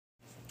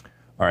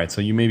All right,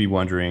 so you may be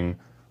wondering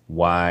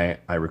why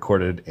I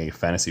recorded a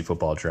fantasy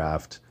football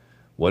draft.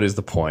 What is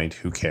the point?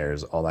 Who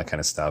cares? All that kind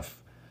of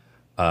stuff.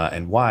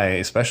 And why,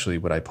 especially,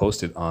 would I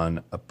post it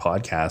on a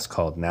podcast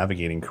called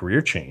Navigating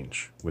Career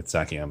Change with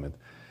Zaki Ahmed?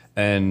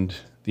 And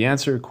the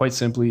answer, quite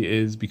simply,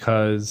 is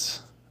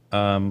because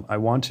I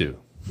want to.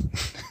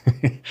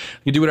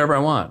 You do whatever I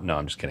want. No,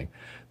 I'm just kidding.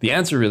 The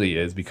answer really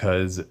is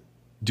because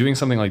doing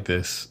something like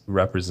this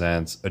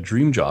represents a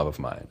dream job of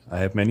mine. I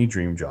have many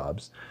dream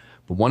jobs,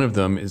 but one of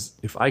them is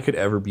if I could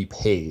ever be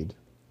paid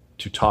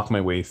to talk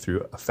my way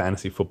through a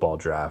fantasy football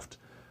draft,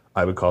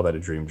 I would call that a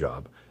dream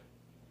job.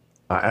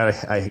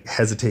 I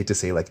hesitate to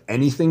say like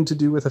anything to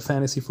do with a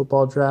fantasy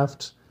football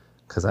draft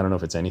because I don't know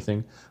if it's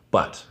anything,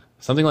 but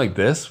something like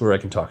this where I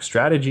can talk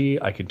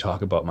strategy, I can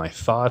talk about my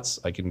thoughts,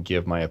 I can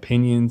give my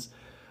opinions,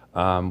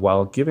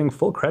 while giving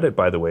full credit,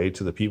 by the way,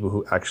 to the people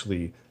who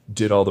actually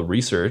did all the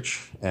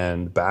research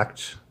and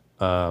backed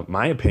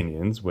my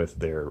opinions with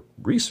their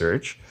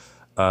research.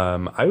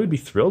 I would be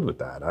thrilled with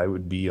that. I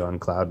would be on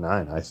cloud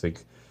nine. I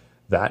think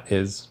that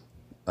is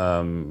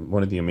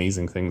one of the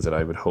amazing things that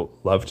I would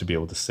love to be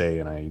able to say,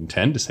 and I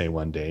intend to say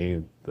one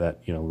day that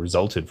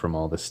resulted from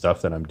all this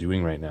stuff that I'm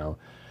doing right now.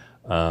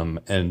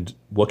 And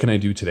what can I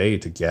do today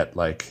to get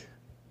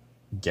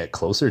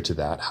closer to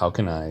that? How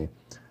can I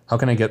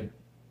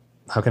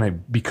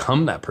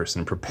become that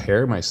person and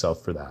prepare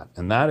myself for that?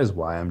 And that is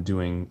why I'm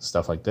doing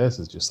stuff like this,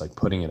 is just like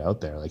putting it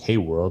out there. Like, hey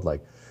world,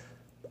 like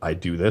I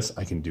do this,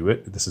 I can do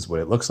it. This is what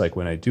it looks like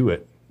when I do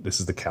it. This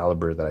is the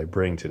caliber that I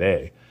bring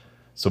today.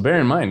 So bear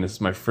in mind, this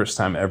is my first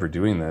time ever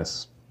doing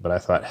this, but I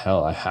thought,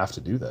 hell, I have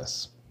to do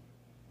this.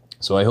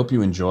 So I hope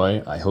you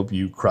enjoy. I hope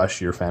you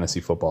crush your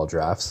fantasy football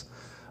drafts.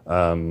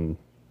 And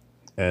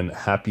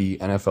happy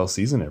NFL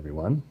season,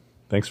 everyone.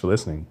 Thanks for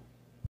listening.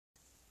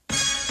 Turn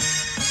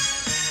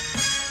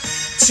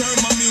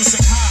my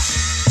music high,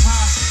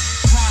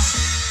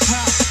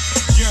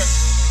 yeah.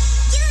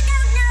 You don't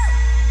know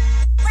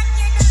what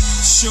you're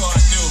doing. Sure I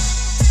do.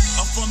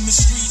 I'm from the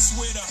streets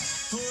with a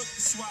hood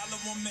to swallow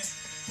on me.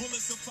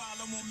 Bullets to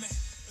follow on me.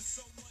 There's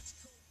so much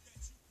coke that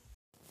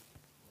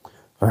you...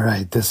 All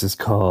right, this is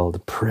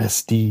called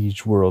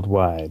Prestige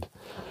Worldwide.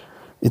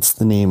 It's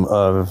the name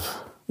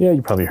of,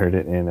 you probably heard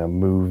it in a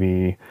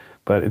movie,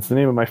 but it's the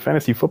name of my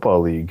fantasy football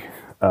league.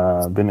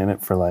 Been in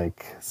it for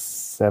like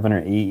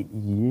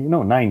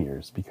 9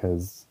 years,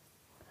 because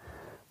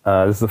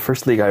this is the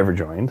first league I ever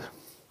joined,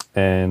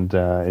 and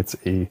it's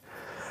a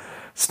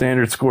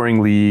standard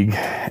scoring league.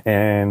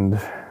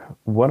 And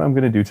what I'm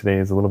going to do today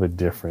is a little bit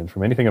different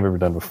from anything I've ever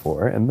done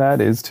before, and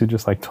that is to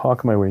just like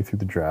talk my way through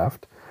the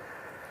draft.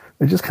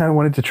 I just kind of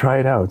wanted to try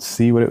it out,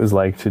 see what it was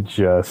like to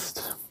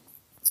just,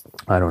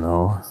 I don't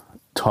know,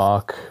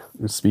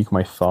 speak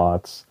my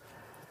thoughts,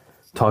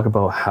 talk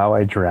about how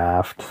I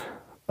draft,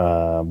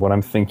 what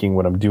I'm thinking,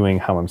 what I'm doing,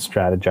 how I'm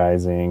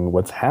strategizing,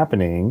 what's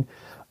happening,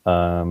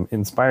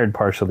 inspired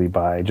partially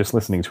by just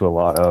listening to a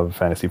lot of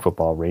fantasy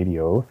football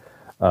radio,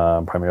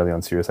 primarily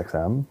on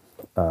SiriusXM,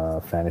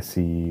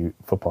 fantasy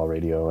football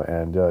radio.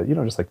 And,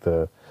 just like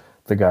the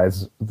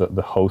guys,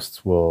 the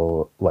hosts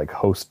will like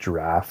host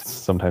drafts.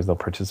 Sometimes they'll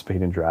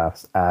participate in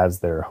drafts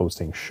as they're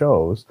hosting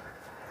shows.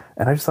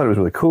 And I just thought it was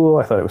really cool.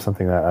 I thought it was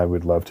something that I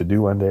would love to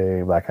do one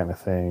day, that kind of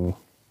thing.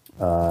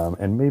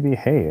 And maybe,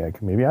 hey,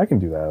 maybe I can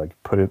do that. Like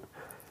put it,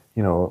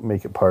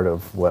 make it part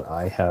of what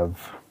I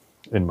have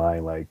in my,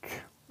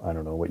 like, I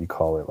don't know what you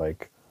call it,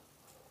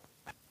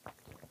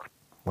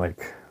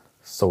 like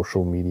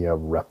social media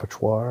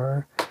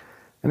repertoire.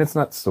 And it's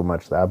not so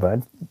much that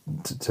bad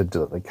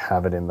to like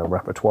have it in the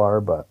repertoire,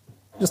 but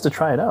just to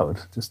try it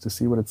out, just to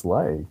see what it's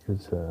like,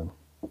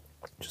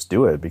 just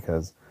do it,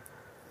 because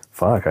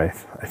fuck, I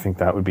think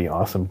that would be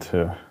awesome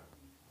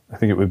I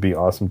think it would be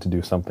awesome to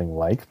do something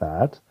like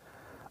that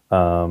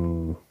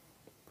in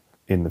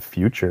the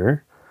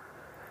future.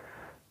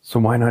 So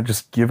why not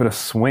just give it a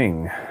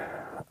swing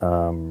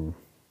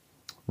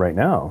right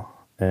now?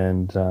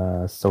 And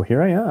so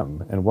here I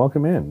am, and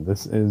welcome in.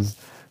 This is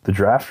the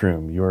draft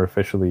room. You're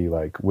officially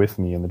like with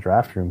me in the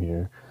draft room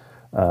here.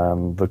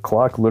 The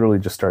clock literally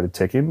just started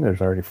ticking.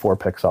 There's already 4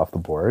 picks off the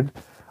board.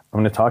 I'm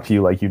going to talk to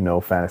you like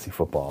fantasy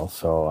football,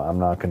 so I'm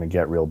not going to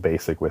get real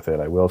basic with it.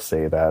 I will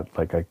say that,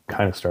 like I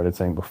kind of started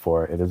saying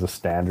before, it is a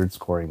standard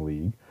scoring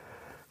league,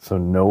 so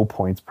no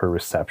points per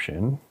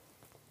reception.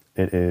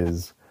 It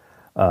is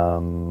a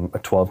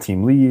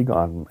 12-team league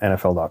on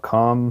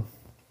NFL.com,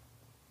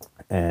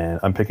 and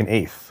I'm picking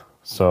 8th.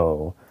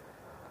 So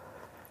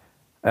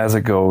as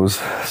it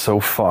goes so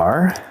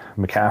far,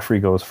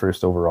 McCaffrey goes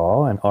first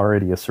overall, and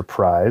already a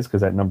surprise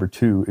because at number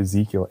 2,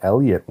 Ezekiel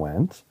Elliott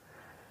went.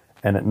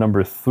 And at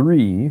number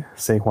 3,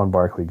 Saquon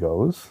Barkley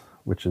goes,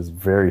 which is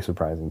very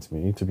surprising to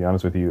me. To be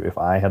honest with you, if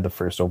I had the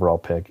first overall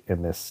pick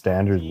in this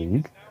standard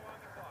league,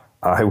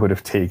 I would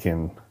have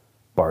taken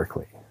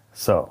Barkley.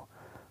 So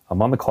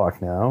I'm on the clock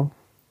now.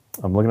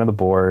 I'm looking at the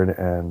board,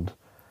 and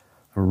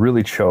I'm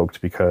really choked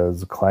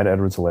because Clyde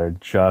Edwards-Helaire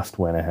just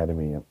went ahead of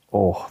me. And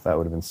that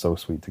would have been so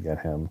sweet to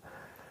get him.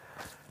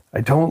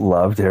 I don't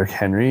love Derrick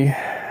Henry,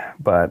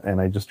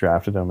 and I just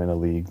drafted him in a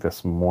league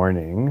this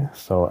morning,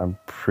 so I'm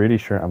pretty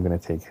sure I'm going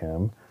to take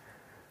him.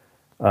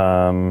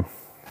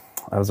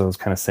 As I was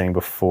kind of saying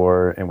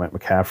before, it went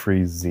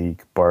McCaffrey,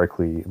 Zeke,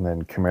 Barkley, and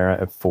then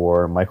Kamara at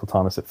 4, Michael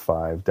Thomas at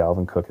 5,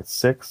 Dalvin Cook at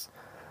 6,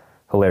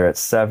 Hilaire at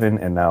 7,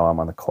 and now I'm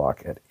on the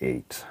clock at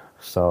 8.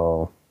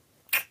 So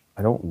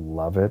I don't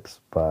love it,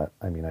 but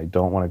I mean, I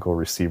don't want to go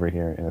receiver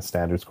here in a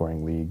standard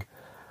scoring league.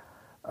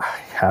 I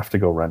have to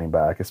go running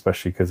back,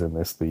 especially because in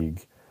this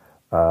league,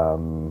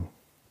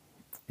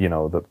 you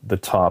know, the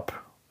top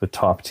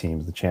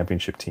teams, the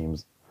championship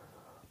teams,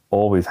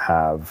 always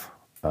have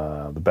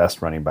the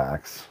best running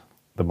backs,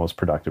 the most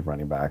productive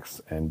running backs,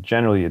 and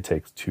generally it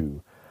takes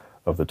 2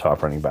 of the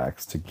top running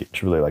backs to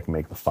really like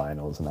make the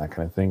finals and that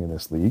kind of thing in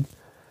this league.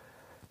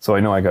 So I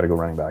know I got to go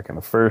running back in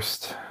the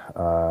first,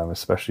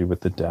 especially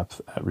with the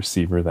depth at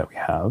receiver that we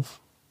have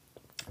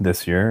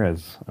this year,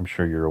 as I'm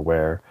sure you're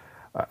aware.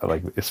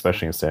 Like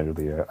especially in standard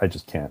league, I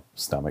just can't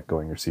stomach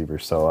going receiver.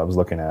 So I was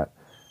looking at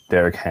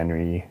Derrick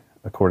Henry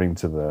according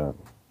to the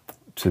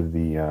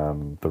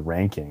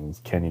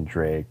rankings: Kenyon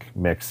Drake,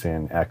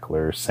 Mixon,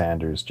 Eckler,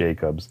 Sanders,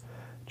 Jacobs,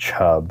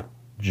 Chubb,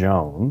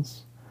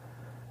 Jones,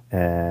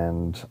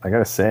 and I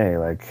gotta say,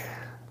 like,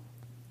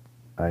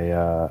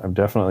 I'm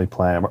definitely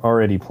I'm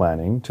already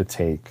planning to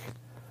take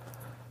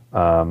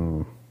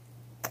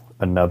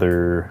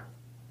another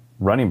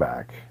running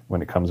back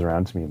when it comes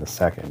around to me in the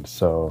second.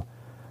 So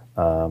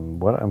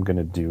what I'm going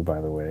to do,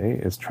 by the way,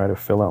 is try to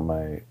fill out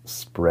my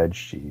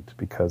spreadsheet,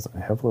 because I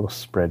have a little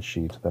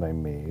spreadsheet that I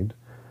made.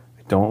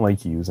 I don't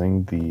like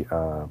using the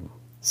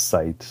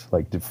site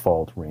like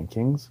default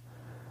rankings,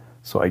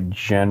 so I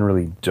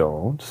generally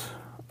don't.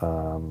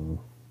 So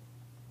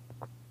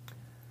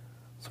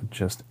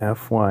just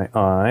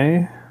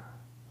FYI,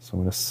 so I'm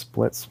going to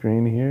split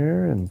screen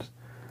here, and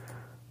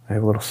I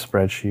have a little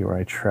spreadsheet where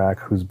I track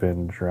who's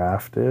been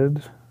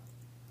drafted.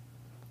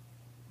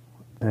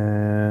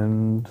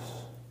 And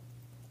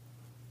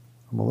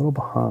I'm a little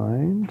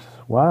behind.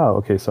 Wow,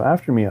 okay, so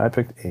after me, I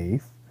picked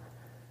 8th.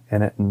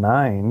 And at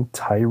 9,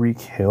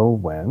 Tyreek Hill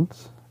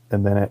went.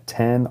 And then at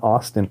 10,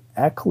 Austin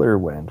Eckler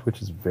went,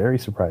 which is very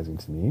surprising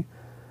to me.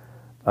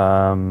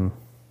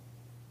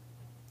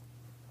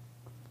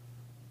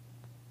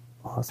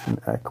 Austin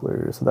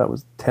Eckler, so that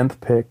was 10th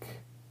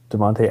pick.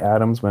 Davante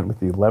Adams went with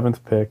the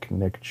 11th pick.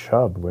 Nick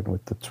Chubb went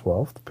with the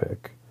 12th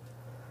pick.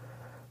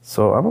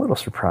 So I'm a little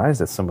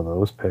surprised at some of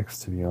those picks,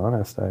 to be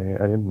honest.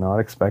 I did not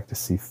expect to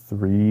see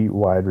 3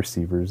 wide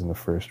receivers in the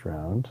first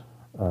round.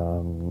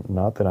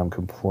 Not that I'm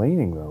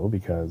complaining, though,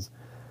 because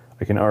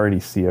I can already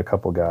see a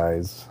couple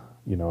guys,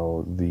 you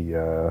know,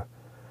 the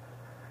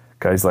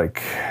guys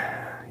like,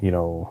 you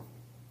know,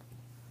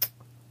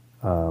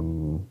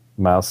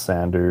 Miles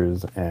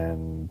Sanders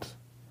and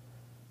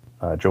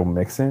Joe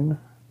Mixon,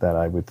 that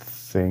I would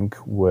think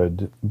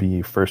would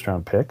be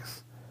first-round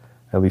picks.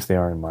 At least they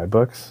are in my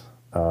books.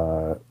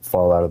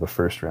 Fall out of the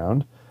first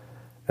round,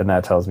 and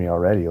that tells me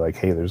already, like,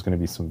 hey, there's going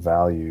to be some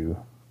value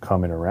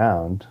coming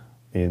around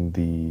in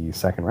the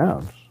second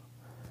round.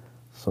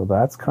 So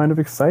that's kind of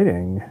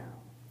exciting.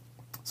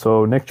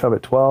 So Nick Chubb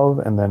at 12,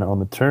 and then on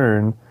the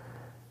turn,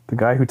 the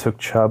guy who took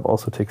Chubb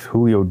also takes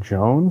Julio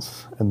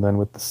Jones, and then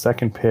with the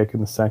second pick in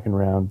the second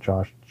round,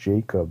 Josh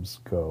Jacobs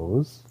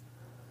goes.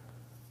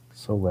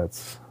 So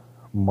let's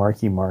mark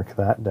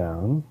that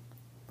down.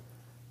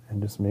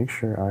 And just make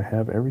sure I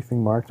have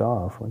everything marked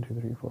off. 1, 2,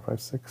 3, 4,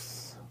 5,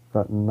 6.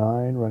 Got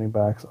 9 running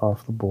backs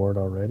off the board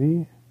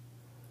already.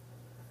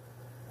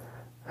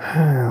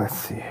 Let's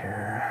see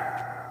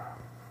here.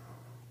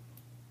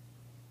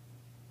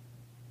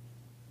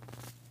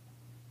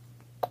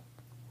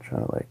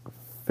 Trying to like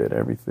fit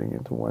everything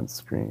into one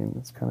screen.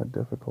 It's kind of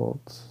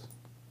difficult.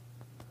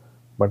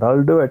 But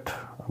I'll do it.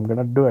 I'm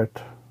gonna do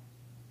it.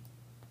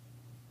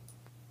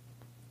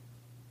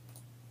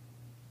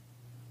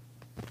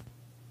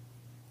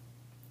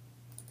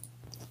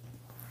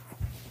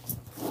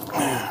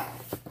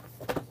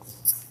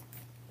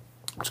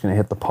 Just going to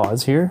hit the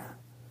pause here,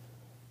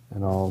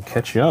 and I'll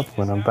catch you up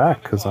when I'm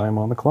back, because I'm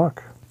on the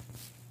clock.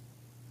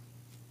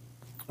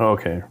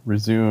 Okay,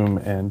 resume.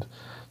 And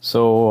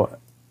so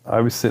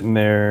I was sitting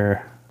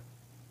there,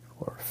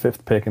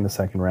 5th pick in the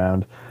second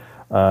round,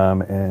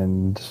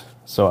 and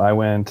so I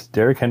went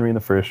Derrick Henry in the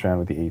first round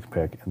with the 8th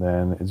pick, and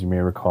then, as you may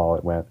recall,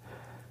 it went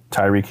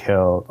Tyreek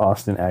Hill,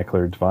 Austin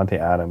Eckler, Davante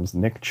Adams,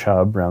 Nick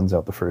Chubb rounds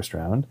out the first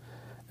round,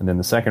 and then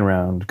the second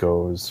round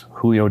goes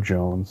Julio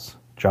Jones,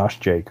 Josh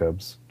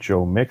Jacobs,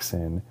 Joe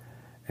Mixon,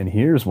 and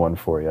here's one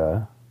for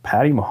you.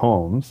 Patty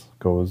Mahomes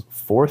goes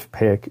 4th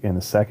pick in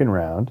the second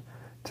round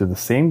to the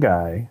same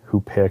guy who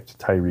picked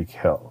Tyreek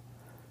Hill.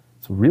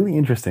 It's really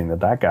interesting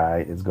that guy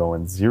is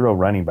going 0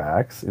 running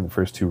backs in the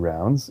first 2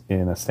 rounds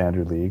in a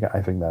standard league.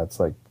 I think that's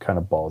like kind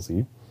of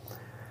ballsy.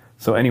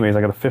 So anyways,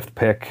 I got a 5th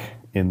pick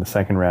in the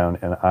second round,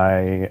 and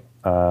I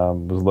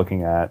was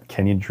looking at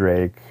Kenyon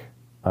Drake,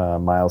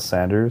 Miles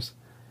Sanders,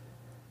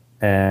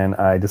 and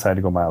I decided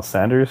to go Miles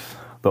Sanders.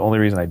 The only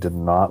reason I did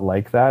not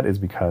like that is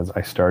because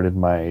I started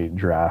my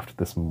draft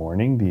this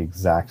morning the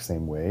exact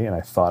same way, and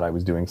I thought I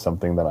was doing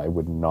something that I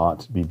would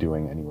not be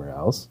doing anywhere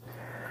else.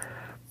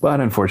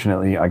 But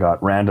unfortunately, I got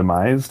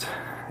randomized.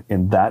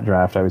 In that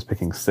draft, I was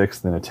picking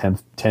 6th in a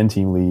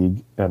 10-team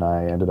league, and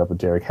I ended up with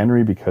Derrick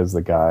Henry because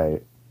the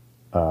guy...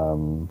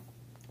 and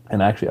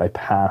actually, I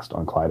passed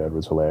on Clyde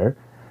Edwards-Helaire,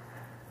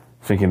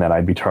 thinking that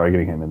I'd be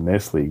targeting him in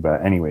this league.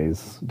 But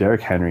anyways,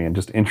 Derrick Henry, and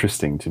just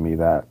interesting to me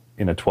that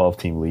in a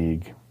 12-team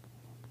league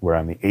where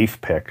I'm the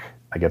 8th pick,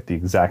 I get the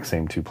exact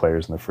same 2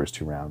 players in the first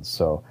 2 rounds.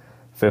 So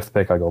 5th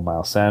pick, I go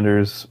Miles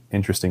Sanders.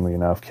 Interestingly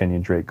enough,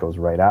 Kenyon Drake goes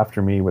right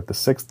after me with the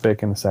 6th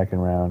pick in the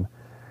 2nd round.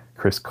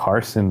 Chris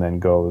Carson then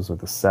goes with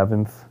the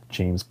 7th.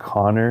 James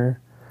Conner.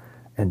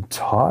 And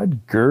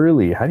Todd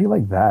Gurley. How do you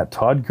like that?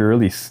 Todd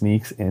Gurley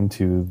sneaks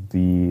into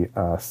the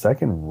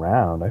 2nd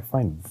round. I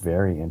find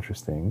very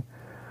interesting.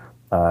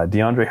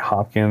 DeAndre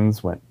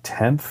Hopkins went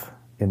 10th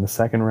in the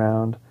 2nd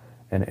round,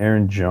 and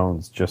Aaron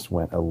Jones just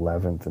went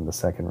 11th in the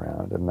 2nd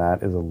round. And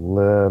that is a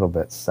little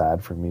bit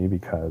sad for me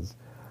because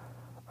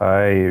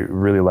I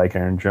really like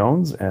Aaron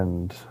Jones,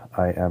 and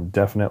I am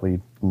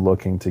definitely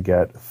looking to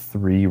get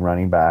 3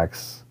 running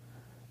backs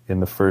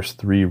in the first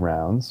 3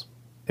 rounds,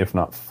 if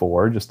not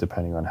 4, just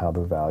depending on how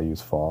the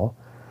values fall.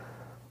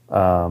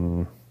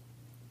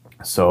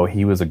 So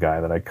he was a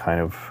guy that I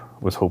kind of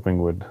was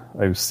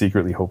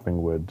secretly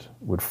hoping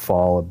would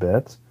fall a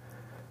bit,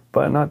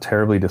 but not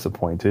terribly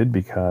disappointed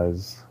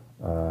because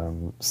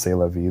c'est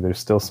la vie. There's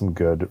still some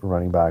good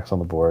running backs on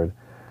the board,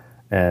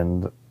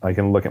 and I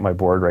can look at my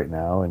board right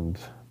now. And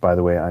by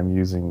the way, I'm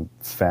using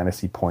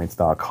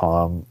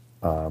fantasypoints.com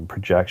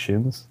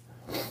projections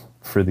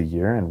for the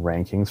year and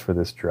rankings for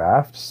this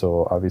draft.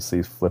 So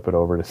obviously flip it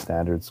over to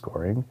standard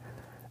scoring,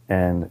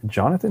 and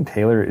Jonathan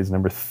Taylor is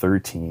number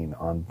 13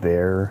 on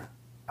their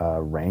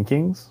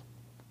rankings.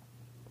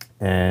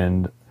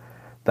 And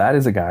that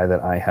is a guy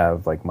that I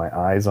have like my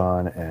eyes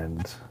on,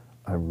 and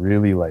I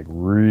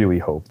really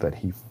hope that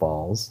he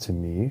falls to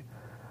me.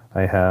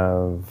 I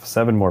have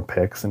 7 more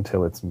picks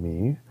until it's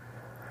me.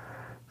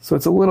 So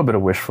it's a little bit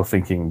of wishful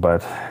thinking,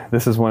 but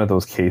this is one of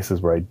those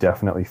cases where I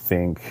definitely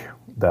think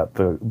that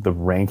the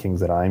rankings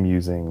that I'm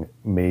using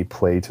may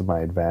play to my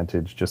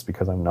advantage just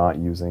because I'm not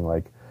using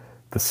like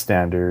the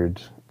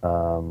standard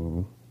NFL.com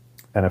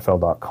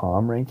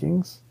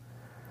rankings.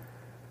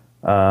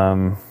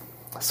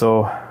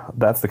 So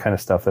that's the kind of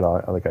stuff that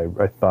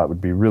I thought would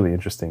be really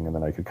interesting, and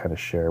then I could kind of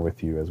share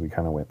with you as we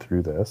kind of went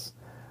through this.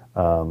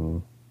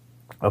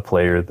 A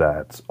player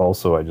that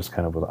also I just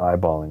kind of was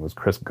eyeballing was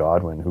Chris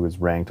Godwin, who is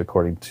ranked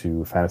according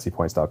to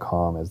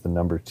fantasypoints.com as the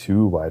number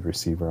 2 wide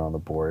receiver on the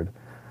board,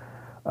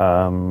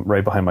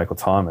 right behind Michael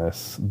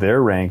Thomas.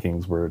 Their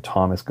rankings were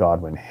Thomas,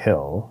 Godwin,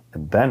 Hill,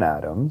 and then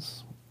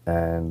Adams.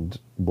 And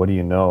what do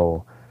you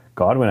know?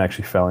 Godwin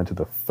actually fell into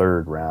the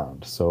 3rd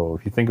round. So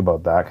if you think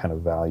about that kind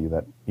of value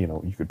that, you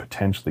know, you could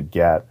potentially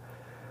get,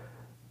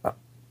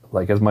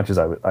 like as much as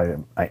I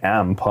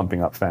am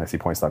pumping up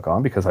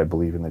fantasypoints.com because I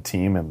believe in the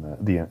team and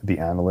the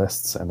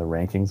analysts and the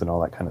rankings and all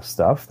that kind of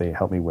stuff. They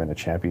helped me win a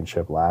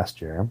championship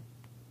last year.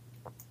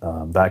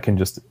 That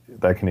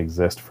can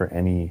exist for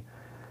any,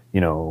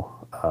 you know,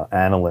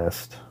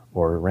 analyst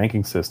or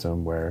ranking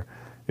system where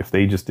if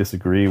they just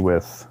disagree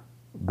with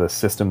the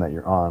system that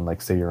you're on,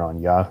 like say you're on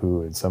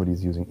Yahoo and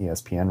somebody's using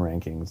ESPN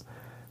rankings,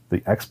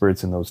 the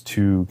experts in those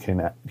two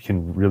can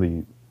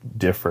really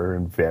differ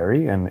and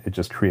vary, and it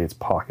just creates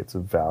pockets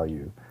of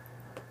value.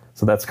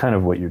 So that's kind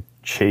of what you're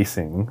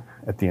chasing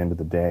at the end of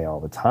the day all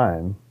the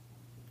time.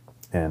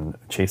 And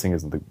chasing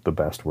isn't the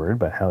best word,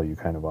 but hell, you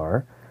kind of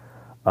are.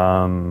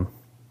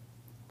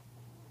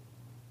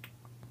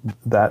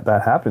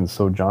 That happens.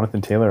 So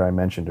Jonathan Taylor, I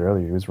mentioned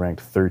earlier, he was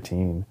ranked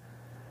 13.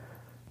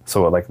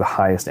 So like the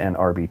highest and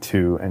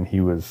RB2, and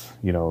he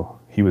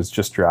was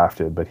just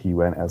drafted, but he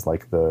went as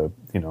like the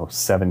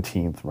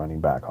 17th running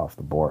back off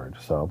the board.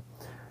 So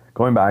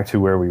going back to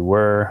where we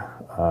were,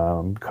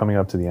 coming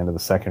up to the end of the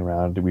 2nd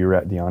round, we were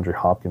at DeAndre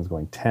Hopkins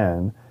going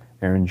 10,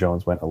 Aaron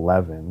Jones went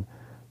 11.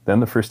 Then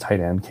the first tight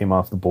end came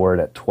off the board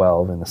at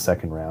 12 in the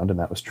 2nd round, and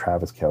that was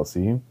Travis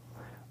Kelce.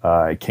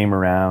 It came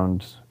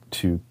around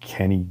to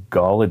Kenny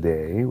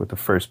Golladay with the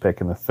first pick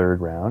in the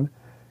 3rd round.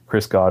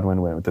 Chris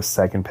Godwin went with the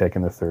 2nd pick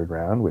in the 3rd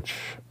round, which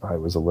I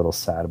was a little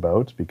sad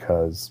about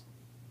because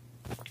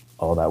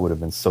that would have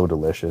been so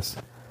delicious.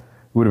 It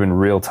would have been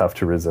real tough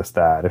to resist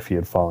that if he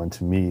had fallen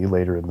to me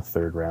later in the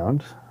 3rd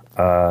round.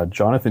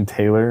 Jonathan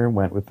Taylor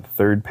went with the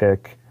 3rd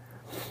pick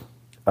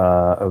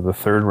of the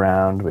 3rd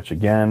round, which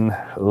again,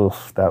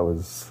 that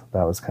was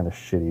kind of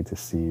shitty to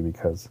see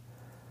because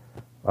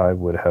I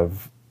would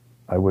have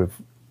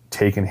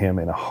taken him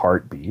in a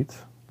heartbeat.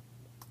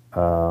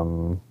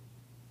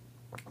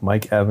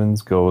 Mike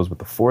Evans goes with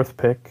the 4th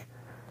pick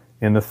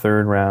in the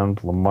 3rd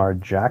round. Lamar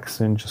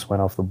Jackson just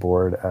went off the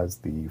board as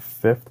the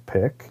 5th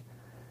pick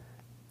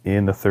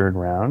in the 3rd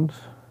round.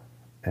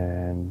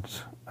 And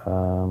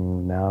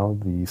now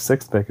the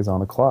 6th pick is on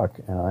the clock,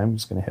 and I'm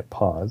just going to hit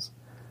pause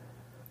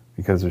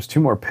because there's 2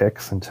 more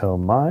picks until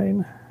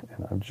mine,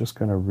 and I'm just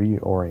going to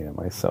reorient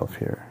myself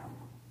here.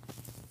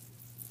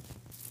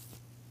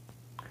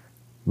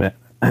 Man,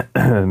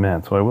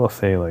 man, so I will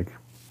say, like,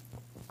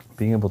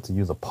 being able to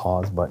use a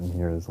pause button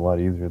here is a lot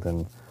easier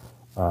than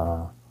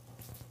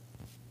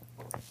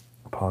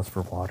pause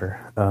for water,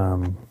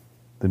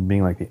 than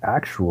being like the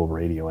actual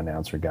radio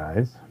announcer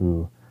guys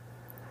who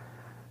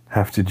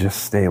have to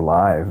just stay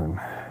live and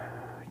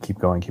keep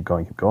going.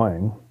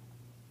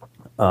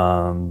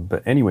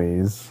 But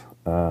anyways,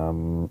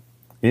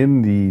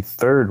 in the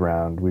third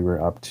round, we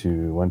were up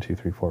to 1, 2,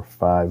 3, 4,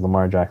 5.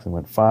 Lamar Jackson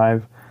went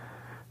 5.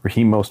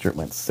 Raheem Mostert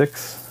went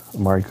 6.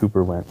 Amari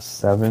Cooper went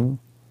 7.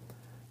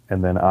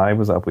 And then I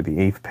was up with the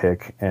 8th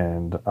pick,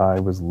 and I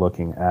was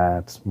looking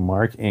at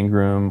Mark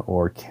Ingram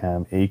or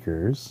Cam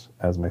Akers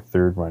as my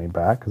third running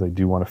back, because I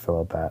do want to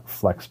fill out that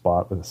flex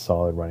spot with a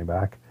solid running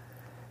back.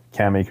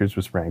 Cam Akers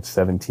was ranked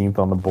 17th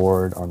on the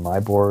board, on my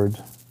board.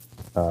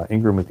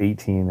 Ingram was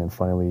 18, and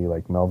finally,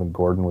 like, Melvin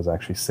Gordon was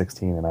actually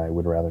 16, and I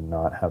would rather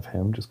not have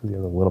him just because he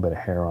has a little bit of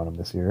hair on him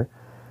this year.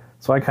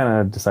 So I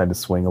kind of decided to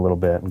swing a little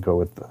bit and go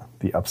with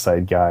the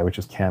upside guy, which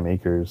is Cam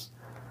Akers.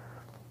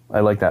 I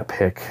like that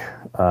pick.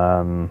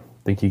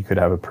 Think he could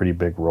have a pretty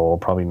big role.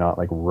 Probably not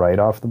like right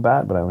off the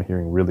bat, but I'm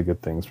hearing really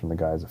good things from the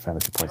guys at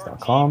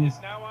fantasypoints.com.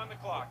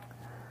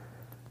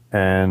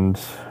 And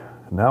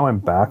now I'm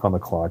back on the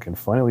clock, and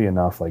funnily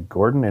enough, like,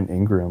 Gordon and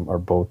Ingram are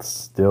both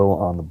still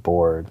on the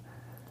board,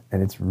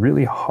 and it's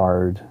really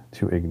hard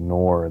to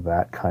ignore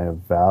that kind of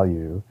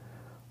value.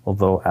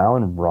 Although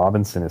Allen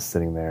Robinson is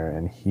sitting there,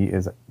 and he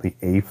is the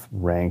 8th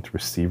ranked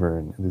receiver,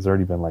 and there's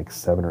already been like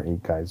 7 or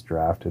 8 guys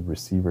drafted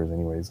receivers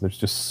anyways. There's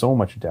just so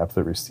much depth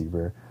at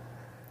receiver,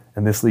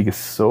 and this league is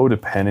so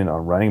dependent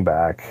on running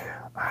back.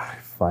 I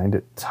find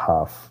it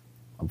tough.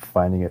 I'm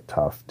finding it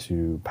tough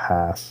to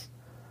pass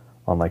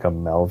on like a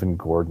Melvin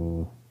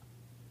Gordon,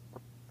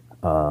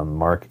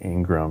 Mark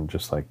Ingram,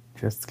 just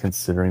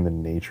considering the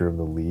nature of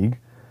the league.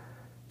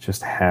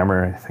 Just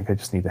hammer. I think I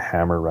just need to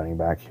hammer running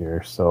back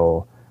here.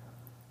 So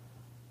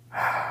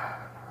I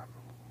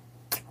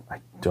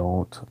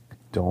don't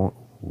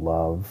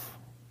love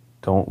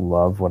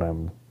what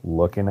I'm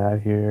looking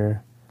at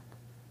here.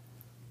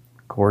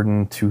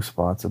 Gordon 2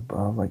 spots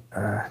above. Like,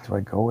 do I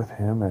go with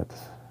him at?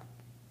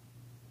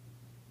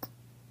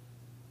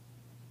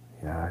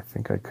 Yeah, I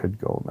think I could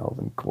go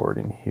Melvin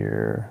Gordon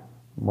here.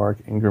 Mark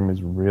Ingram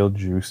is real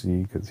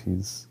juicy because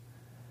he's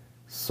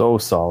so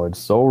solid,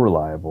 so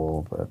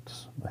reliable, but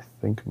I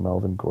think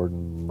Melvin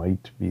Gordon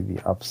might be the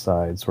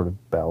upside sort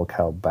of bell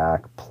cow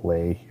back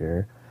play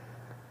here.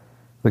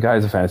 The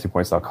guys at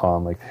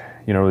fantasypoints.com, like,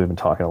 they've been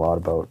talking a lot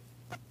about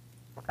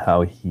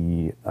how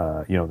he,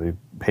 they've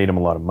paid him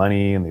a lot of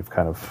money, and they've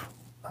kind of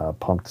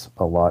pumped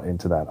a lot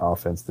into that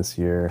offense this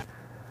year.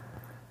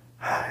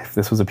 If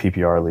this was a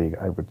PPR league,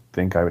 I would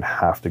think I would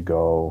have to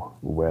go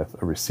with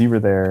a receiver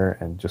there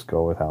and just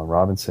go with Allen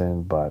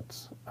Robinson,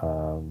 but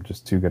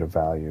just too good a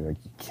value. Like,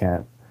 you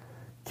can't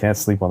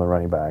sleep on the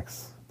running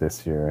backs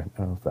this year. I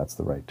don't know if that's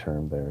the right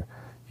term there.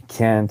 You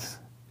can't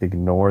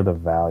ignore the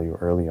value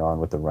early on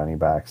with the running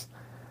backs.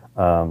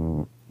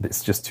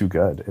 It's just too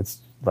good. It's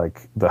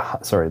like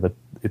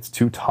it's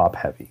too top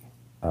heavy.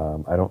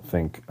 I don't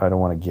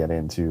want to get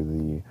into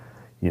the,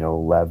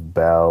 Lev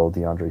Bell,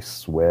 DeAndre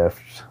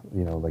Swift,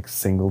 like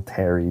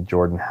Singletary,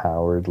 Jordan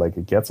Howard. Like,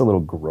 it gets a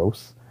little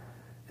gross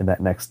in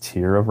that next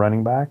tier of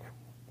running back.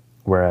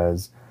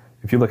 Whereas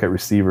if you look at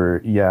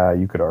receiver, yeah,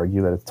 you could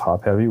argue that it's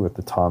top heavy with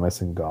the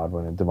Thomas and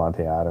Godwin and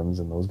Devontae Adams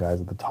and those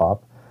guys at the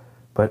top.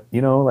 But,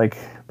 like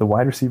the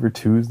wide receiver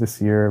 2s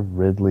this year,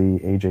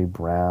 Ridley, A.J.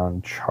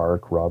 Brown,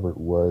 Chark, Robert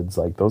Woods,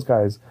 like, those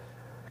guys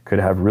could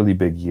have really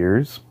big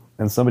years.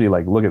 And somebody,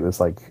 like, look at this,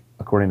 like,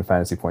 according to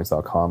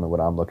fantasypoints.com and what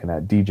I'm looking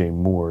at, DJ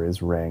Moore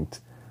is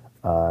ranked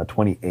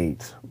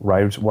 28,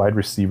 wide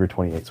receiver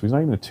 28. So he's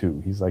not even a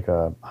 2. He's like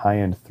a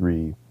high-end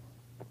 3.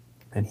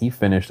 And he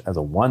finished as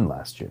a 1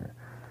 last year.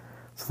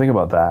 So think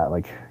about that.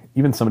 Like,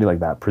 even somebody like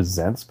that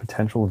presents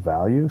potential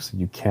value. So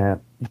you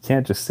can't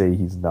just say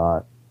he's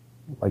not,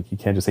 like, you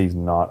can't just say he's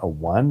not a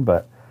 1,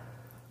 but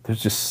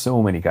there's just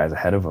so many guys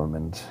ahead of him,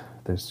 and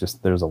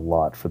there's a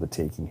lot for the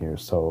taking here.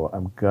 So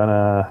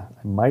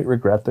I might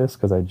regret this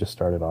because I just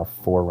started off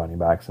 4 running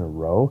backs in a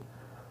row.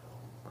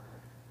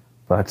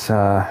 But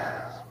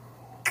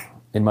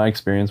in my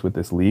experience with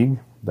this league,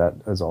 that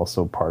is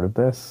also part of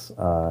this,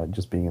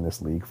 just being in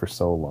this league for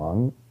so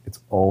long, it's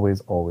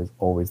always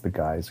the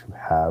guys who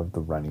have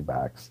the running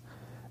backs,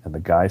 and the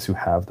guys who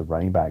have the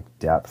running back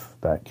depth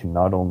that can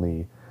not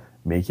only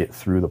make it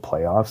through the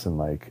playoffs and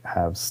like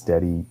have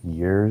steady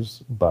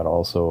years, but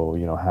also,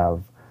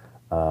 have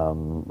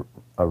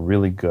a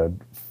really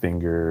good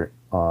finger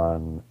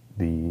on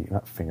the,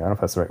 not finger, I don't know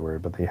if that's the right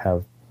word, but they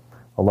have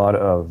a lot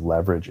of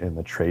leverage in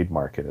the trade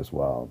market as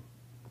well.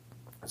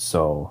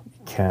 So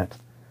you can't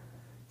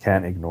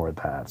ignore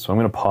that. So I'm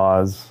going to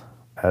pause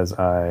as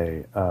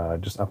I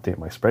just update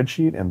my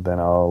spreadsheet, and then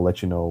I'll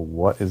let you know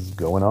what is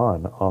going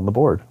on the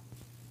board.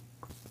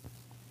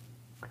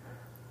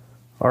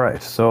 All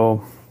right,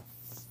 so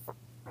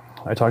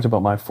I talked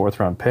about my 4th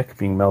round pick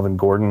being Melvin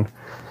Gordon.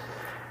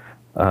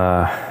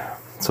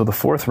 So the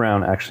 4th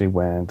round actually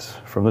went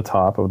from the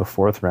top of the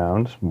 4th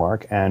round,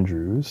 Mark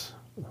Andrews,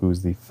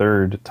 who's the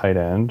third tight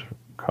end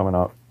coming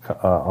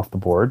off the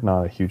board.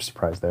 Not a huge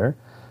surprise there.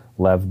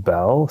 Lev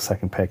Bell,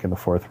 second pick in the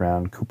 4th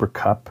round. Cooper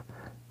Kupp,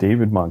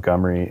 David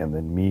Montgomery, and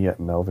then me at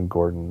Melvin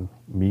Gordon.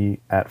 Me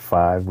at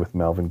 5 with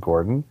Melvin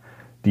Gordon.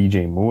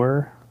 DJ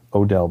Moore,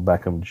 Odell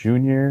Beckham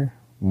Jr.,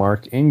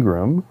 Mark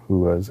Ingram, who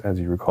was, as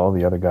you recall,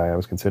 the other guy I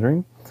was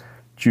considering.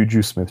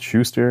 Juju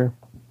Smith-Schuster,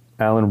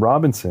 Allen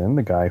Robinson,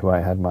 the guy who I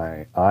had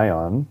my eye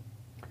on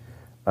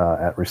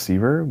at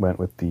receiver, went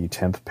with the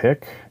 10th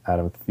pick.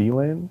 Adam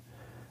Thielen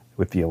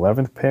with the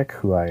 11th pick,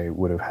 who I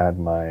would have had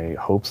my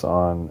hopes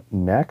on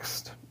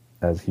next,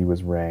 as he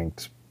was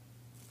ranked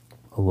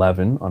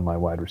 11 on my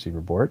wide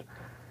receiver board.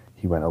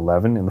 He went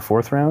 11 in the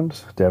 4th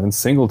round. Devin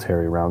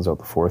Singletary rounds out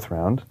the 4th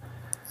round.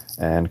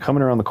 And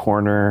coming around the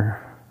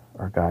corner,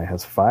 our guy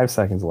has 5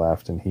 seconds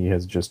left, and he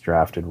has just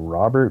drafted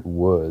Robert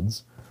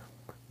Woods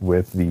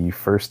with the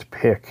 1st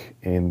pick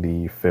in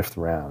the 5th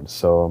round.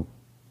 So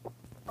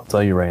I'll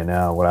tell you right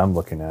now what I'm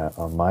looking at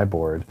on my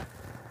board.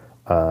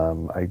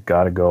 I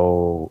got to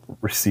go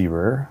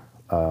receiver,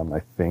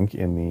 I think,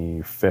 in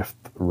the 5th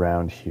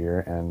round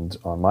here. And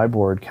on my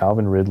board,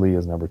 Calvin Ridley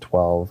is number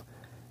 12.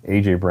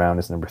 A.J. Brown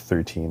is number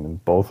 13,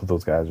 and both of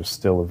those guys are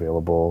still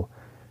available.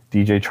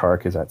 DJ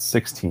Chark is at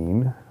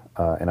 16,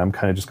 and I'm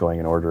kind of just going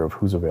in order of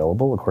who's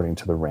available according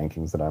to the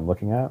rankings that I'm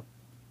looking at.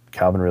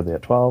 Calvin Ridley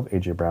at 12,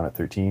 A.J. Brown at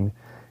 13,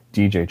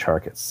 DJ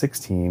Chark at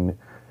 16,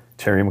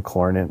 Terry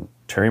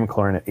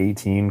McLaurin at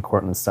 18,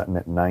 Cortland Sutton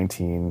at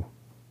 19,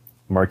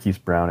 Marquise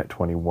Brown at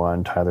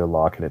 21, Tyler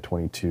Lockett at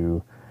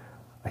 22.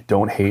 I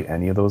don't hate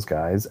any of those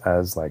guys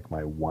as like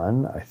my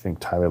one. I think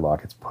Tyler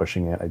Lockett's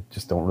pushing it. I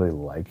just don't really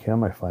like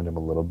him. I find him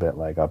a little bit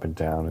like up and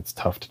down. It's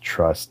tough to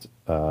trust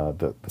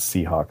the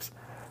Seahawks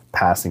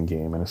passing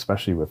game, and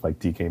especially with like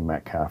DK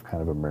Metcalf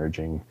kind of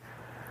emerging.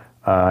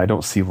 I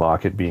don't see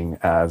Lockett being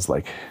as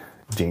like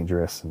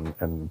dangerous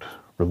and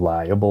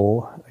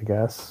reliable, I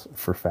guess,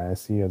 for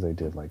fantasy as I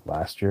did like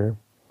last year.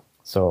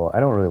 So I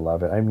don't really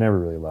love it. I've never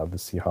really loved the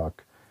Seahawk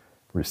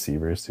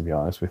receivers, to be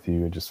honest with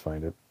you. I just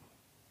find it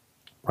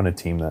on a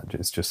team that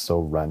is just so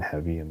run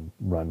heavy and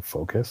run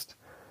focused.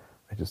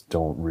 I just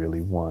don't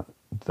really want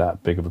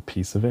that big of a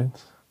piece of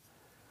it.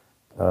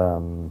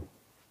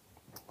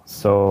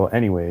 So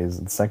anyways,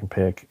 the 2nd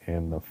pick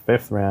in the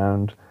 5th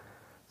round,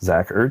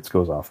 Zach Ertz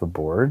goes off the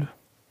board.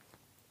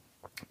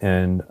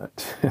 And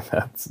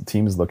that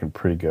team is looking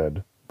pretty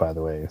good, by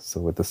the way.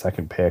 So with the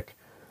 2nd pick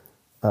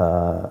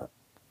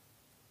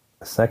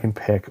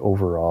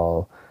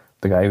overall,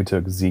 the guy who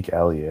took Zeke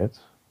Elliott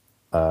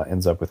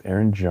ends up with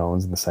Aaron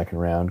Jones in the 2nd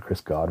round,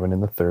 Chris Godwin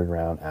in the 3rd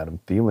round, Adam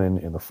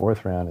Thielen in the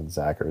 4th round, and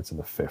Zach Ertz in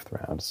the 5th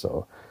round.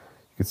 So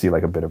you can see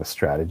like a bit of a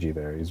strategy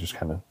there. He's just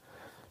kind of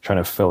trying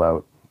to fill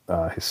out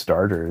his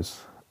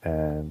starters,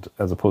 and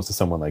as opposed to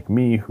someone like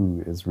me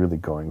who is really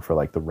going for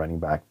like the running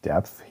back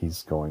depth,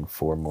 he's going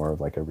for more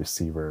of like a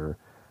receiver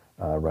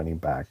running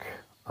back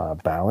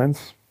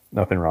balance.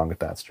 Nothing wrong with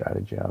that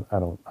strategy. I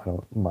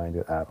don't mind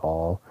it at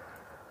all.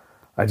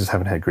 I just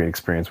haven't had great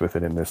experience with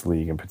it in this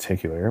league in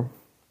particular.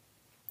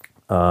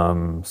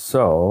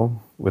 So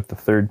with the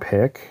 3rd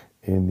pick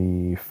in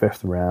the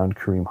 5th round,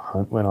 Kareem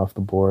Hunt went off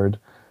the board,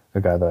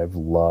 a guy that I've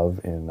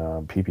loved in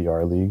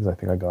PPR leagues. I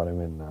think I got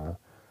him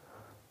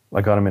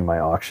in my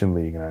auction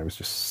league, and I was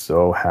just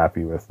so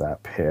happy with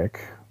that pick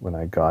when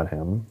I got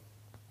him.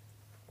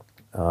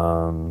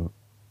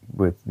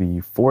 With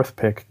the 4th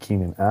pick,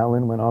 Keenan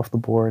Allen went off the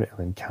board, and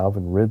then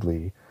Calvin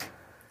Ridley,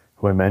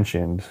 who I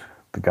mentioned,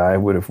 the guy I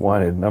would have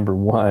wanted, number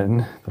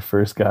 1, the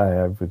first guy,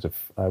 I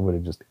would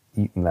have just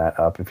eaten that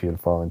up if he had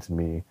fallen to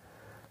me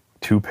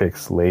 2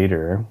 picks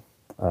later.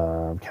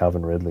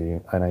 Calvin Ridley,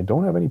 and I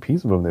don't have any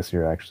piece of him this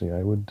year. Actually,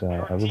 I would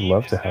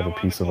love to have a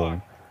piece of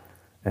him,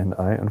 and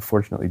I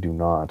unfortunately do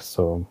not.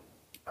 So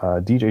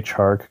DJ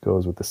Chark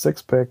goes with the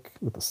 6th pick.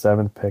 With the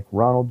 7th pick,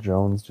 Ronald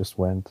Jones just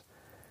went,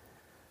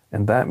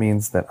 and that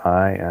means that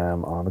I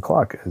am on the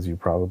clock, as you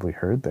probably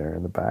heard there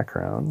in the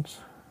background.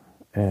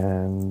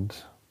 And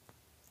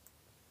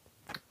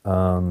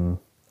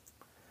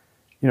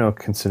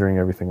considering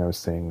everything I was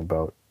saying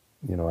about,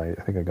 I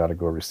think I got to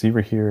go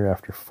receiver here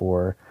after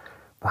 4.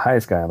 The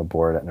highest guy on the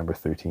board at number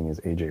 13 is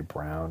A.J.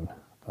 Brown.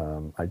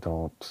 I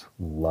don't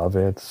love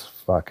it.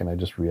 And I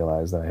just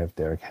realized that I have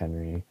Derrick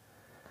Henry.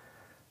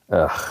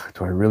 Do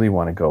I really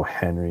want to go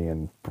Henry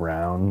and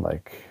Brown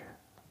like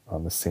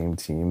on the same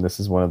team? This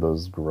is one of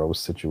those gross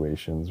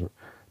situations. Do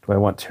I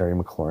want Terry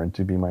McLaurin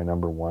to be my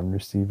number 1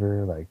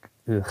 receiver? I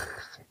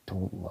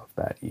don't love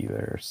that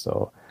either.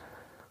 So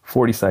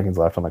 40 seconds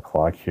left on the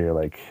clock here.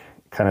 It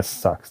kind of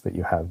sucks that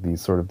you have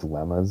these sort of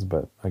dilemmas,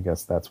 but I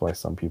guess that's why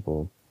some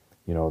people,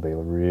 they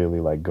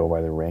really go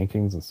by their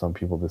rankings, and some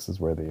people, this is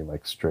where they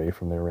stray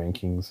from their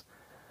rankings.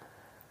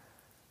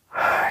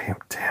 I am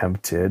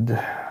tempted.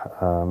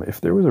 If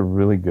there was a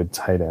really good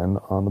tight end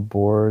on the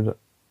board,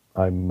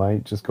 I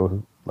might just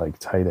go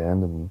tight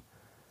end and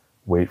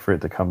wait for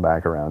it to come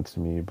back around to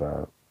me,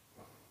 but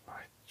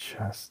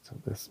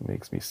this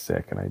makes me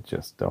sick, and I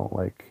just don't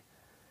like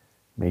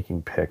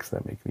making picks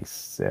that make me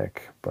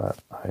sick, but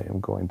I am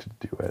going to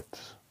do it.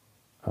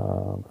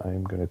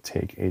 I'm going to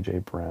take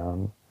AJ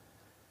Brown.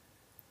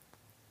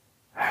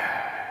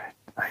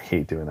 I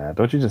hate doing that.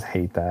 Don't you just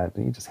hate that?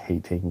 You just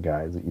hate taking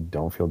guys that you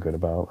don't feel good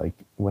about. Like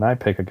when I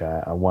pick a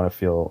guy, I want to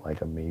feel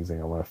like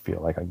amazing. I want to feel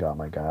like I got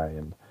my guy,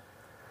 and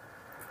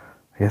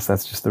I guess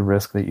that's just the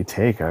risk that you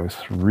take. I was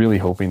really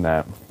hoping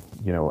that,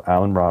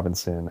 Allen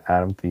Robinson,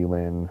 Adam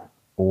Thielen,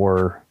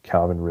 or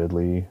Calvin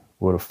Ridley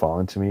would have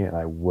fallen to me, and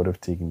I would have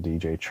taken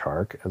DJ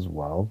Chark as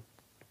well.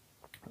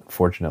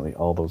 Unfortunately,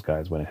 all those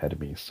guys went ahead of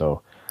me,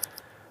 so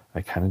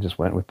I kind of just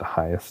went with the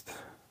highest,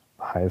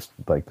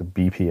 like the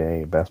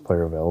BPA, best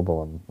player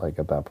available, and like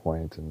at that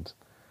point, and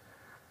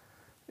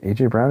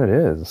AJ Brown it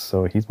is.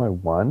 So he's my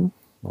wide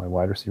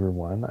receiver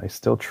 1. I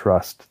still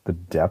trust the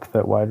depth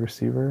at wide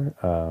receiver.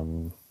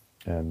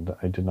 And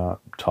I did not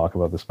talk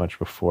about this much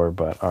before,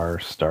 but our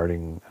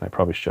starting, and I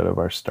probably should have,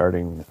 our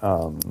starting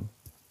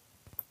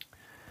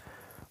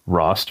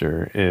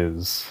roster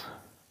is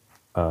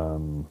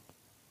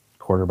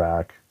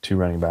quarterback, 2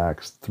 running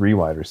backs, 3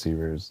 wide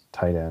receivers,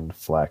 tight end,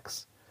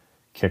 flex,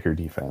 kicker,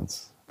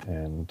 defense.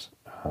 And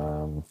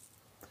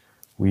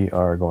we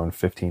are going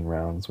 15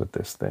 rounds with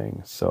this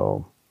thing.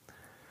 So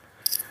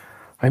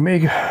I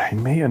may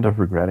end up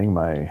regretting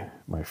my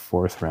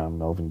 4th round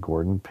Melvin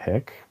Gordon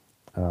pick.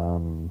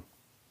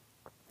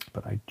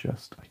 But I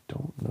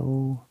don't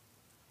know.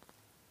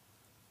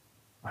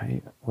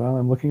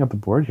 I'm looking at the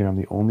board here. I'm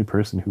the only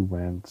person who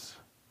went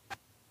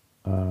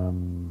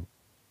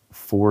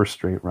 4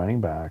 straight running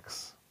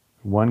backs.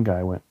 One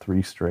guy went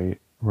 3 straight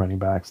running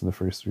backs in the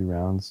first 3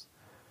 rounds.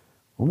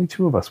 Only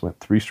 2 of us went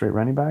 3 straight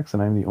running backs,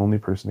 and I'm the only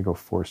person to go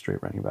 4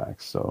 straight running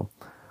backs. So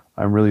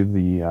I'm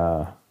really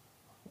I'm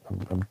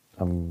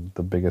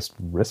the biggest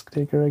risk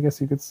taker, I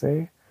guess you could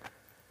say,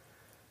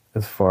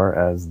 as far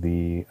as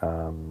the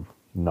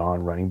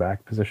non-running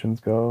back positions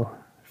go,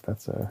 if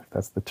that's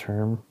the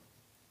term.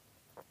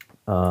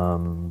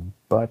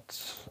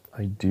 But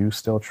I do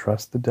still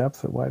trust the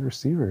depth at wide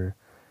receiver.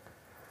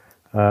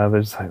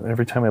 There's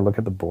every time I look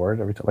at the board,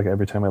 every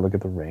time I look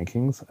at the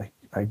rankings,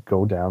 I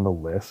go down the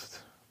list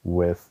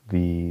with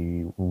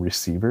the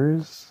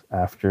receivers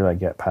after I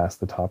get past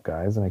the top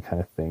guys, and I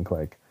kind of think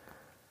like,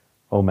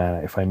 oh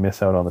man, if I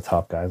miss out on the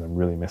top guys, I'm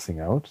really missing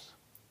out.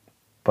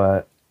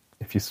 But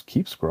if you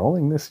keep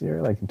scrolling this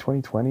year, like in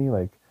 2020,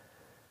 like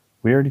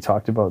we already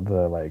talked about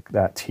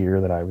that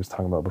tier that I was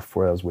talking about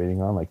before that I was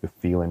waiting on, like the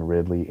Thielen,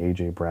 Ridley,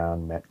 AJ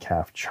Brown,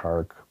 Metcalf,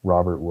 Chark,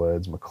 Robert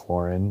Woods,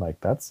 McLaurin.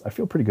 Like I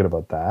feel pretty good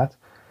about that.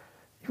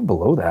 Even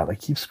below that,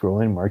 like keep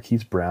scrolling,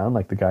 Marquise Brown,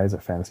 like the guys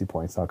at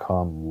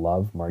fantasypoints.com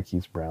love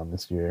Marquise Brown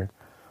this year.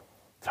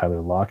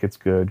 Tyler Lockett's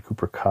good.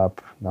 Cooper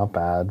Kupp, not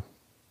bad.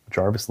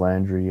 Jarvis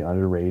Landry,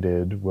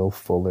 underrated. Will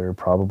Fuller,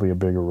 probably a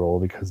bigger role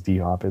because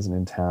D-Hop isn't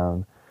in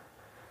town.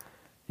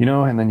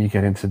 And then you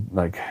get into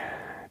like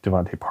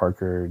Devontae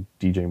Parker,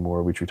 DJ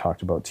Moore, which we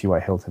talked about. T.Y.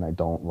 Hilton, I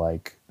don't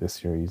like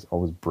this year. He's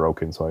always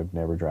broken, so I've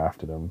never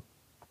drafted him.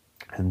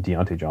 And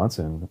Deontay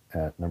Johnson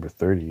at number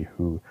 30,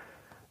 who,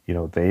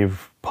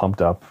 they've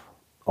pumped up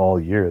all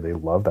year. They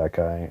love that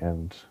guy,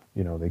 and,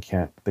 they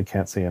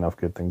can't say enough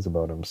good things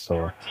about him.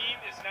 So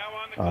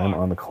I'm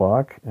on the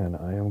clock, and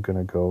I am going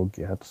to go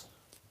get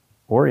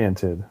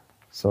oriented.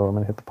 So I'm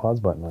going to hit the pause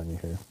button on you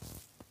here.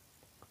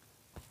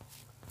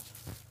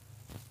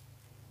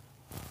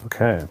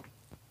 Okay.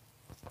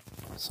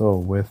 So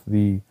with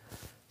the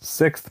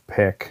 6th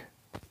pick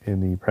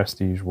in the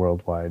Prestige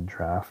Worldwide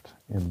Draft,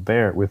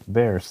 with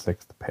their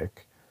 6th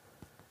pick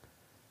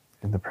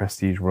in the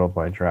Prestige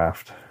Worldwide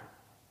Draft,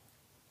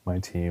 my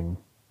team,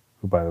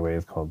 who by the way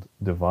is called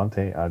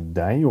Devontae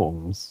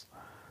Adams,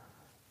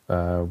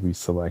 we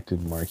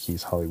selected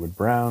Marquise Hollywood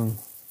Brown.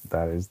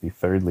 That is the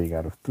 3rd league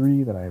out of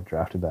 3 that I have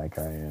drafted that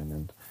guy in.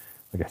 And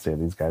like I said,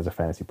 these guys are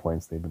fantasy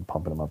points. They've been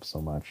pumping them up so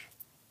much.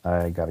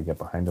 I got to get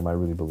behind them. I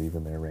really believe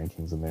in their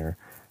rankings and their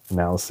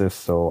analysis.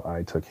 So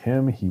I took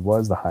him. He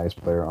was the highest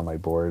player on my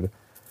board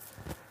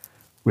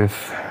with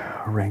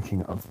a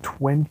ranking of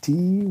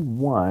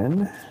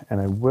 21. And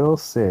I will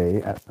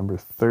say at number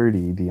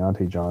 30,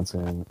 Deontay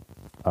Johnson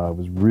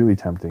was really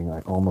tempting.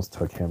 I almost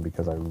took him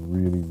because I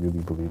really, really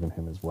believe in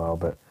him as well.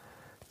 But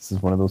this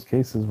is one of those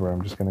cases where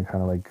I'm just going to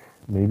kind of like,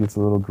 maybe it's a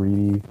little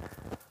greedy.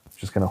 I'm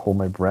just going to hold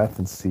my breath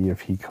and see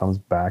if he comes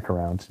back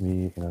around to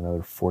me in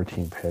another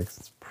 14 picks.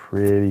 It's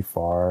pretty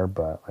far,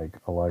 but like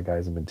a lot of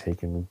guys have been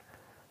taking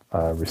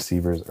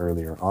receivers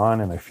earlier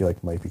on, and I feel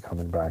like might be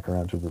coming back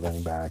around to the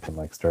running back and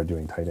like start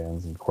doing tight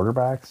ends and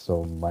quarterbacks,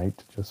 so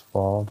might just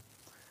fall.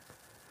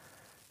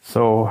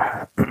 So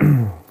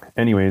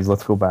anyways,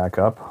 let's go back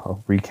up.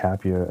 I'll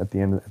recap you at the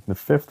end of the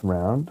 5th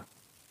round.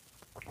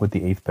 With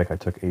the 8th pick, I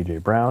took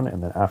AJ Brown,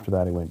 and then after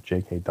that I went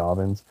J.K.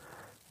 Dobbins,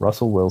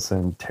 Russell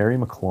Wilson, Terry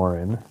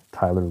McLaurin,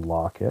 Tyler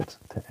Lockett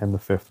to end the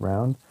 5th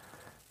round.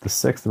 The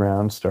 6th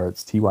round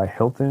starts T.Y.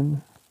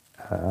 Hilton,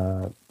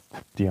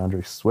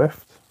 DeAndre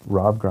Swift,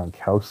 Rob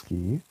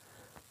Gronkowski,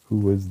 who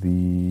was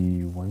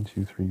the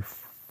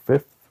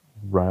 5th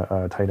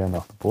tight end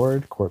off the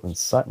board, Cortland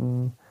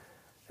Sutton,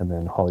 and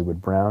then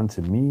Hollywood Brown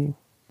to me.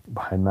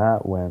 Behind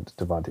that went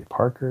Devontae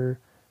Parker,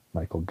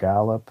 Michael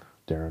Gallup,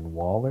 Darren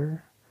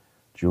Waller,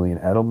 Julian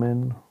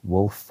Edelman,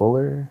 Will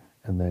Fuller,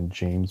 and then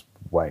James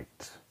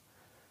White.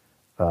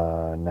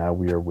 Now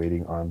we are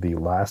waiting on the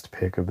last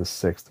pick of the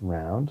 6th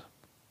round.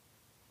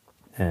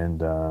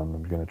 And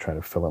I'm going to try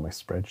to fill out my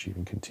spreadsheet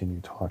and continue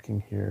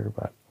talking here.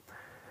 But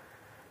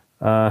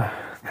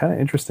kind of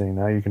interesting.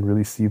 Now you can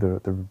really see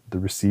the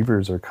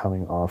receivers are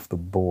coming off the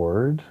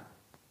board.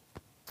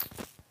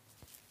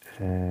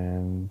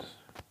 And the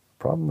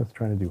problem with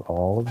trying to do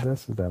all of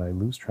this is that I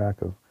lose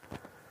track of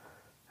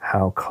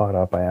how caught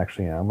up I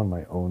actually am on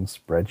my own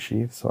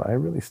spreadsheet. So I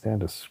really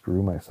stand to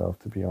screw myself,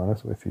 to be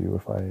honest with you,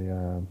 if I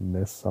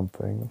miss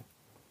something.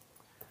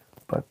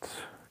 But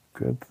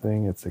good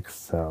thing it's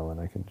Excel and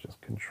I can just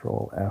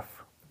Control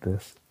F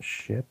this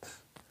shit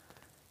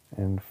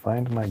and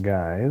find my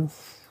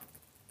guys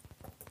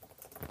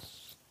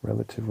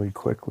relatively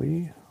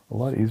quickly. A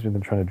lot easier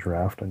than trying to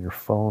draft on your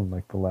phone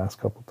like the last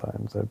couple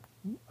times I've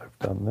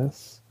done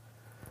this.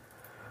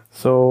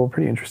 So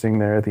pretty interesting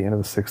there at the end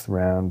of the 6th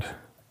round.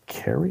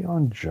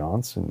 Kerryon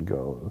Johnson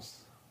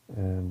goes.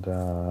 And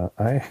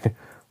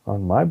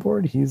on my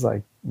board, he's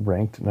like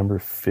ranked number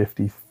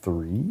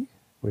 53,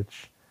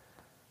 which,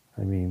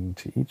 I mean,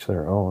 to each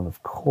their own,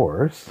 of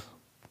course.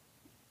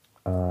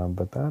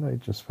 But that I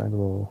just find a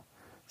little...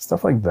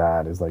 Stuff like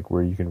that is like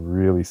where you can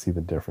really see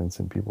the difference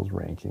in people's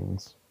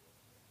rankings.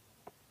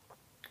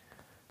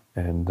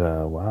 And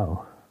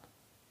wow.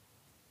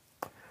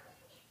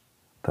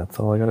 That's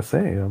all I gotta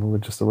say. I'm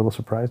just a little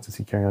surprised to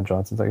see Kerryon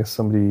Johnson. I guess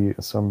somebody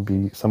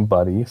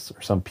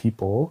or some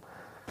people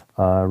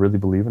really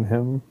believe in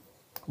him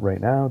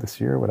right now,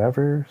 this year,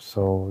 whatever.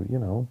 So, you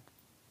know,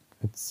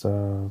 it's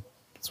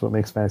what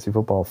makes fantasy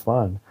football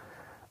fun.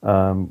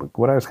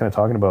 What I was kind of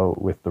talking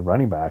about with the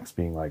running backs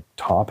being like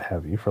top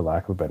heavy, for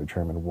lack of a better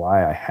term, and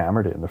why I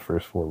hammered it in the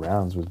first 4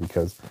 rounds was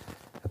because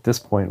at this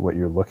point, what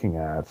you're looking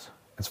at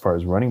as far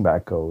as running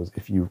back goes,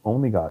 if you've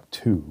only got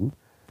 2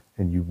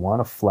 and you want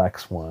to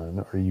flex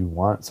one or you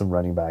want some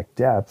running back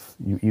depth,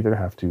 you either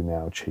have to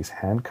now chase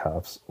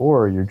handcuffs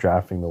or you're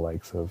drafting the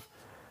likes of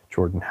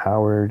Jordan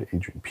Howard,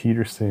 Adrian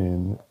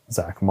Peterson,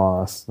 Zach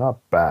Moss. Not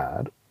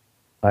bad.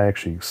 I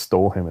actually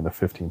stole him in the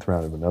 15th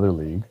round of another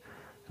league.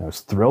 I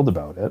was thrilled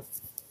about it,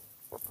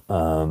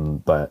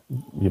 but,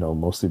 you know,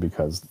 mostly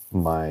because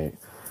my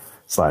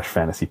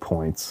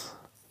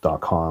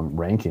 /fantasypoints.com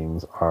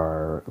rankings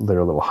they're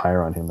a little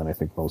higher on him than I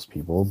think most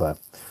people. But,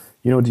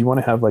 you know, do you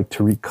want to have like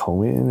Tariq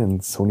Cohen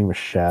and Sony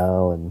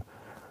Michel and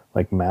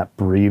like Matt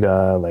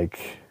Breida?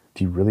 Like,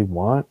 do you really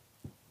want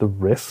the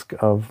risk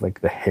of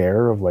like the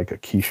hair of like a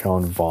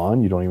Keyshawn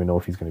Vaughn? You don't even know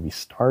if he's going to be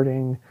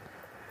starting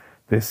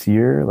this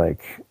year.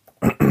 Like,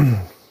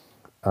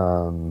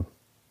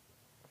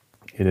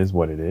 it is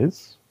what it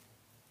is.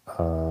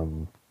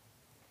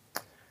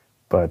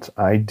 But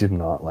I did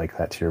not like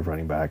that tier of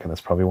running back, and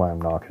that's probably why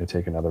I'm not going to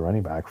take another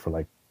running back for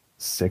like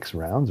 6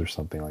 rounds or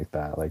something like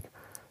that. Like,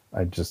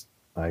 I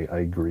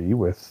agree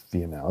with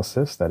the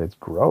analysis that it's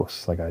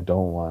gross. Like, I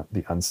don't want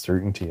the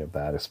uncertainty of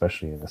that,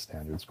 especially in a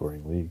standard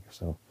scoring league.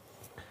 So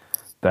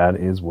that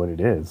is what it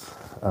is.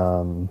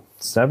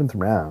 7th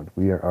round,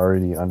 we are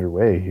already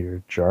underway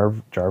here.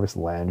 Jarvis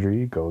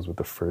Landry goes with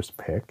the first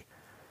pick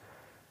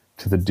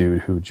to the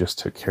dude who just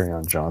took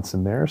Kerryon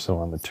Johnson there. So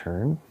on the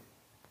turn,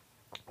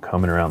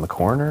 coming around the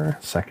corner,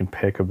 second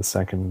pick of the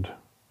 7th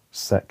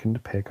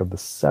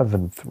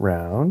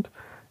round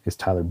is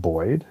Tyler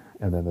Boyd.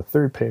 And then the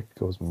 3rd pick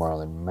goes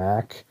Marlon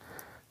Mack.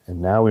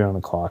 And now we're on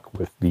the clock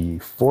with the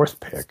 4th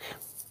pick.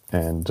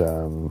 And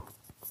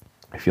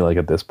I feel like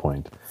at this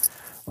point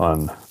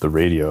on the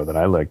radio that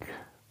I like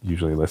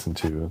usually listen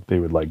to, they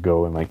would like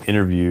go and like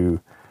interview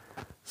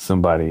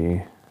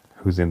somebody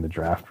who's in the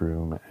draft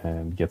room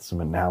and get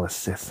some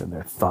analysis and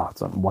their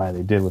thoughts on why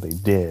they did what they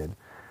did.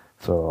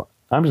 So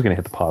I'm just going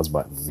to hit the pause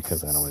button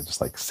because I don't want to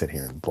just like sit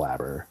here and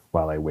blabber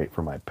while I wait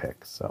for my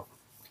pick. So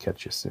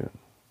catch you soon.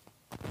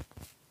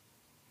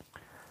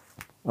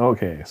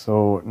 Okay,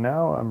 so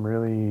now I'm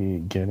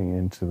really getting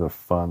into the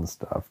fun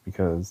stuff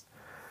because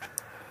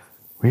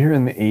we're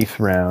in the 8th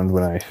round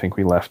when I think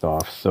we left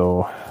off.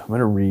 So I'm going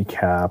to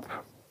recap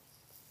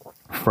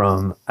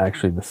from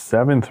actually the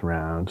 7th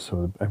round.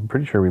 So I'm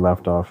pretty sure we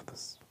left off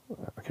this.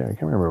 Okay, I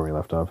can't remember where we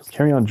left off.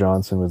 Kerryon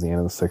Johnson was the end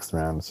of the 6th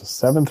round. So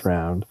 7th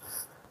round,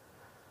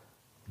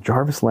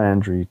 Jarvis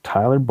Landry,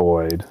 Tyler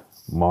Boyd,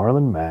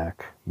 Marlon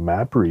Mack,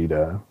 Matt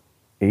Breida,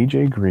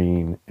 AJ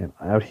Green, and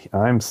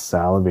I'm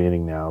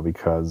salivating now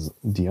because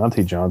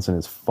Deontay Johnson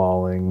is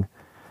falling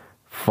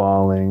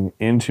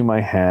into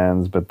my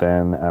hands, but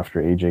then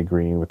after AJ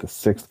Green with the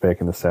 6th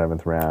pick in the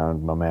 7th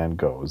round, my man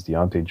goes.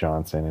 Deontay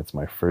Johnson, it's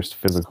my first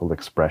physical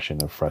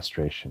expression of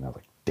frustration. I was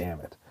like, damn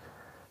it.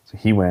 So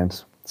he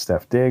went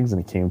Steph Diggs,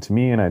 and he came to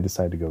me, and I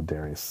decided to go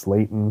Darius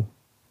Slayton.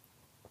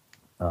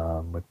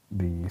 With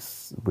the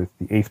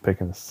 8th pick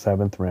in the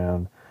 7th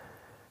round,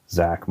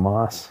 Zach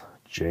Moss,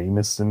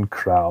 Jamison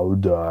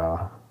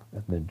Crowder,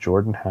 and then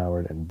Jordan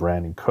Howard and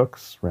Brandon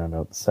Cooks round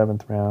out the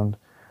 7th round.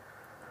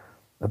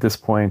 At this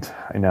point,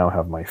 I now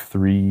have my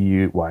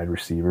 3 wide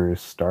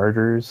receivers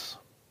starters.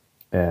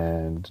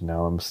 And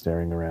now I'm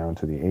staring around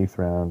to the 8th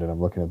round, and I'm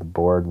looking at the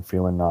board and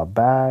feeling not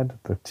bad.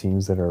 The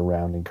teams that are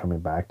around and coming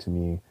back to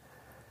me,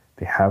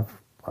 they have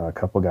a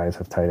couple guys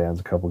have tight ends,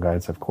 a couple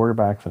guys have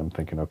quarterbacks, and I'm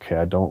thinking, okay,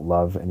 I don't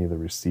love any of the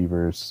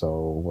receivers, so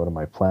what am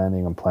I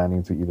planning? I'm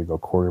planning to either go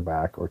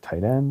quarterback or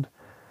tight end.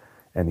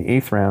 And the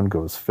 8th round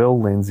goes Phil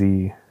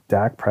Lindsay,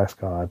 Dak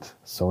Prescott,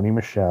 Sony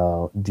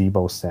Michel,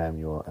 Deebo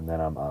Samuel, and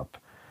then I'm up.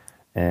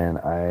 And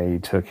I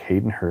took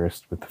Hayden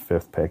Hurst with the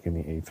 5th pick in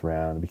the 8th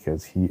round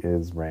because he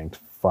is ranked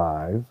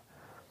 5.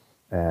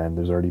 And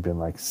there's already been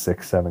like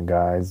 6-7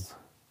 guys,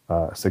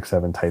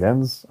 6-7 tight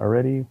ends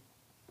already.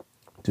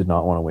 Did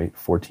not want to wait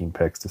 14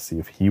 picks to see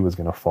if he was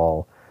going to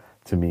fall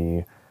to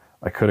me.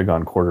 I could have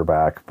gone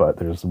quarterback, but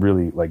there's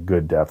really like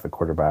good depth at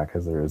quarterback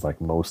as there is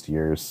like most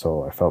years.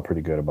 So I felt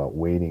pretty good about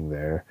waiting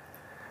there.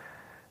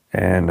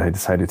 And I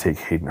decided to take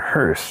Hayden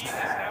Hurst.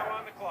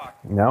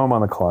 Now I'm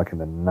on the clock in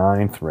the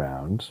 9th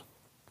round.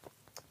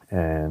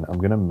 And I'm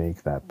going to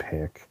make that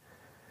pick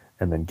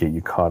and then get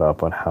you caught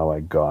up on how I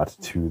got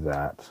to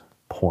that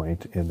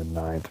point in the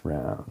 9th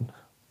round.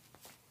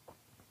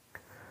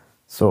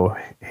 So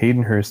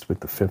Hayden Hurst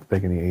with the 5th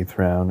pick in the 8th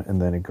round, and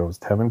then it goes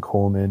Tevin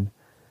Coleman,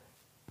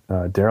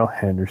 Darrell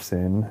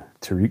Henderson,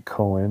 Tariq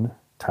Cohen,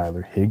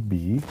 Tyler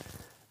Higbee,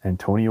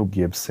 Antonio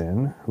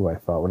Gibson, who I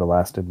thought would have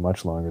lasted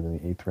much longer than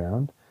the 8th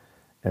round,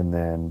 and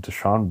then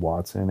Deshaun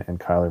Watson and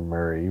Kyler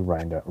Murray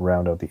round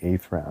out the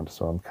 8th round.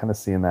 So I'm kind of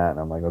seeing that, and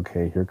I'm like,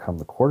 okay, here come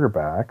the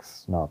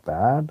quarterbacks. Not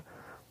bad.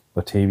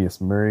 Latavius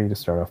Murray to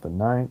start off the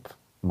 9th,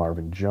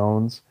 Marvin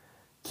Jones,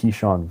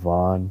 Keyshawn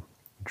Vaughn,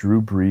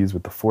 Drew Brees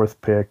with the 4th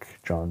pick,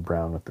 John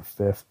Brown with the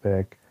 5th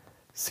pick,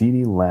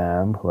 CeeDee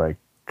Lamb, who I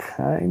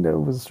kind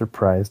of was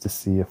surprised to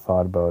see. I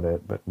thought about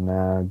it, but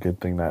good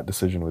thing that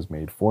decision was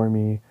made for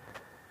me.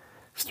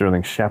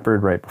 Sterling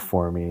Shepard right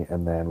before me,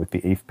 and then with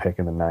the 8th pick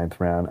in the 9th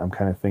round, I'm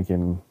kind of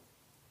thinking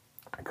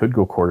I could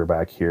go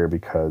quarterback here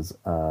because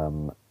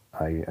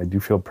I do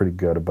feel pretty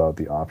good about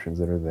the options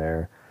that are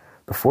there.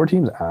 The 4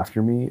 teams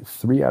after me,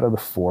 3 out of the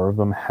 4 of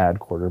them had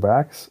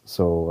quarterbacks.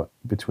 So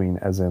between,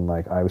 as in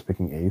like I was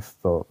picking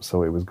 8th,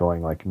 so it was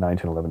going like 9,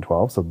 10, 11,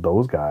 12. So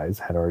those guys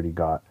had already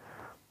got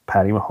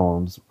Patty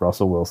Mahomes,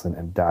 Russell Wilson,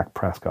 and Dak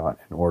Prescott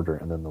in order.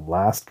 And then the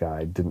last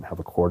guy didn't have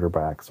a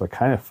quarterback. So I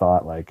kind of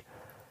thought like,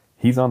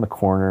 he's on the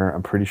corner.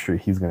 I'm pretty sure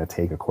he's going to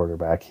take a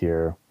quarterback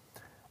here.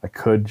 I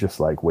could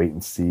just like wait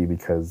and see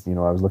because, I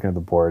was looking at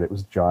the board. It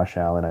was Josh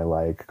Allen I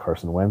like,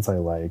 Carson Wentz I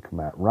like,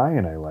 Matt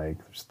Ryan I like.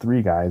 There's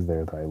 3 guys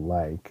there that I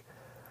like.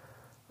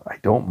 I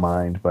don't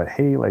mind, but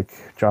hey, like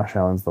Josh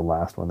Allen's the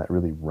last one that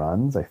really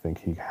runs. I think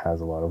he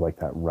has a lot of like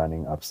that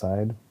running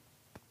upside.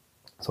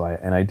 So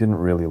I didn't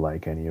really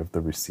like any of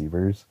the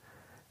receivers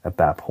at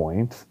that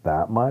point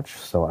that much.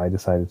 So I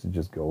decided to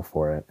just go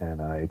for it.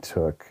 And I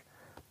took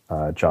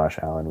Josh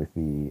Allen with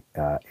the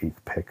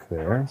 8th pick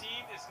there.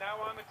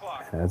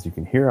 And as you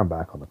can hear, I'm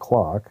back on the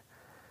clock.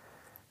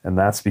 And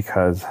that's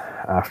because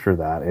after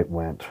that, it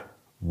went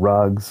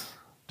Ruggs,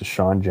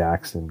 Deshaun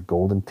Jackson,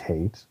 Golden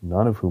Tate,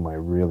 none of whom I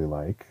really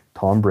like,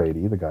 Tom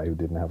Brady, the guy who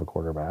didn't have a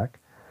quarterback,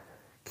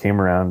 came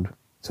around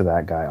to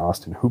that guy,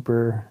 Austin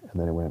Hooper, and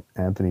then it went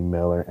Anthony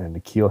Miller and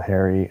N'Keal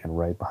Harry, and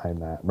right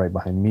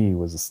behind me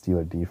was the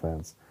Steeler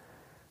defense.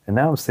 And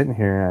now I'm sitting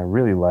here and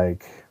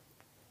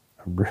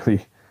I'm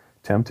really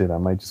tempted. I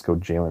might just go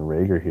Jalen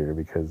Reagor here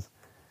because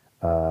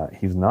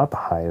he's not the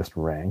highest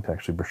ranked.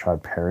 Actually,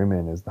 Brashad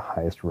Perryman is the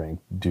highest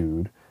ranked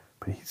dude,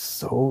 but he's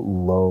so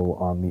low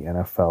on the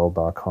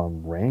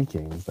NFL.com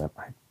rankings that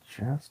I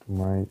just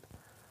might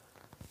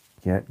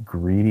get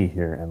greedy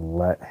here and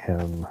let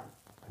him.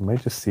 I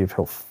might just see if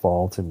he'll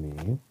fall to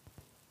me.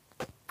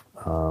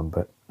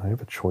 But I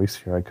have a choice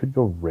here. I could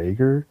go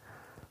Reagor.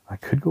 I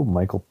could go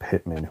Michael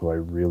Pittman, who I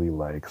really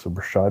like. So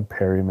Brashad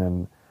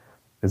Perryman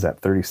is at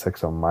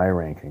 36 on my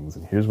rankings.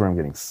 And here's where I'm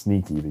getting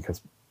sneaky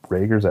because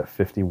Reagor's at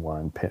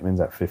 51, Pittman's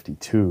at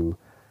 52.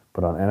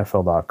 But on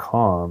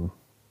NFL.com,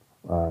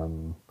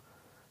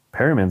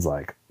 Perryman's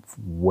like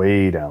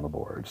way down the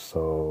board.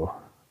 So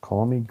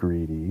call me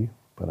greedy,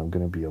 but I'm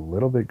going to be a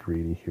little bit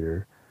greedy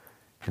here.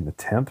 In the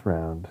 10th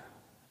round,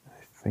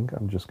 I think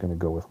I'm just going to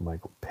go with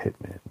Michael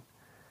Pittman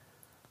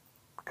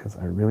because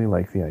I really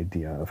like the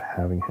idea of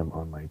having him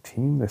on my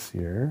team this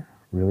year.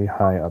 Really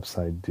high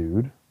upside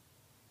dude.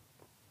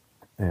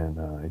 And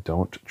I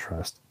don't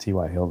trust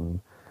T.Y.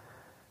 Hilton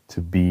to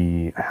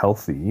be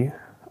healthy.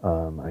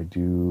 I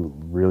do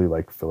really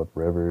like Phillip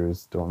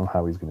Rivers. Don't know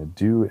how he's going to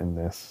do in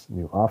this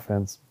new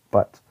offense.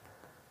 But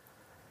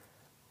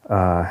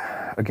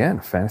again,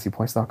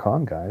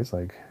 fantasypoints.com, guys.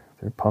 Like,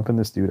 they're pumping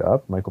this dude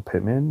up. Michael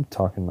Pittman,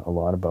 talking a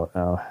lot about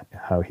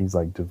how he's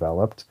like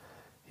developed.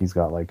 He's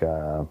got like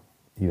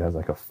he has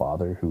like a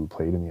father who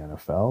played in the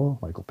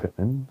NFL, Michael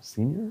Pittman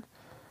Sr.,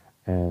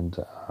 and,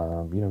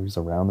 he's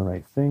around the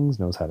right things,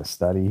 knows how to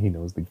study. He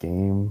knows the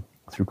game.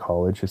 Through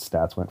college, his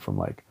stats went from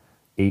like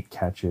 8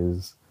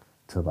 catches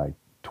to like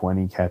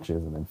 20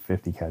 catches and then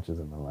 50 catches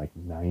and then like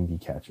 90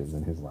 catches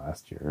in his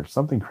last year or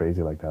something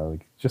crazy like that.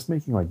 Like just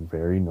making like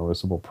very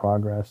noticeable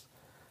progress,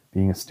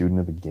 being a student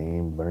of the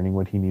game, learning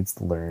what he needs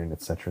to learn,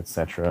 etc.,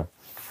 etc.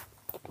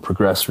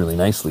 progressed really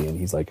nicely. And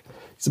he's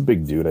a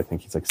big dude. I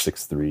think he's like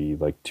 6'3",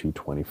 like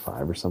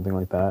 225 or something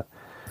like that.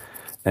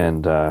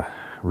 And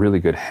really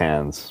good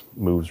hands,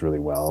 moves really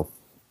well.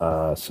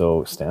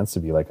 So stands to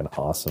be like an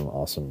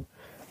awesome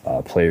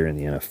player in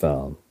the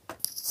NFL.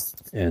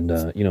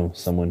 And,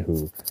 someone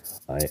who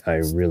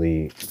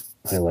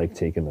I like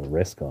taking the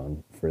risk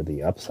on for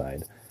the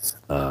upside.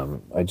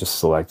 I just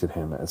selected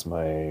him as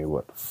my,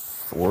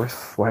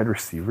 fourth wide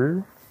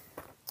receiver?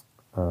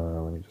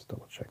 Let me just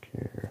double check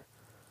here.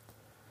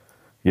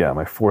 Yeah,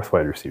 my fourth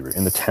wide receiver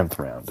in the 10th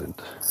round. And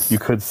you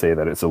could say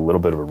that it's a little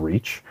bit of a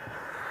reach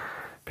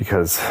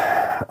because,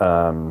 he's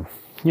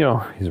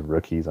a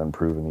rookie, he's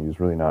unproven. He was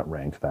really not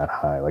ranked that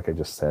high. Like I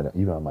just said,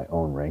 even on my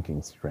own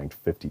rankings, he's ranked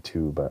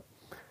 52, but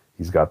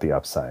he's got the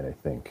upside, I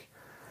think.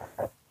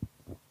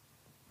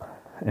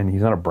 And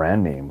he's not a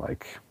brand name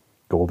like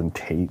Golden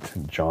Tate,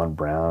 John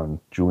Brown,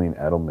 Julian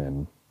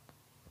Edelman,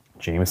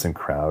 Jamison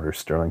Crowder,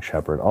 Sterling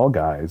Shepard, all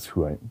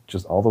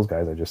those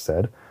guys I just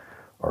said,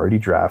 already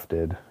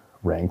drafted,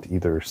 ranked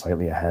either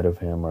slightly ahead of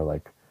him or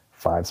like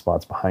 5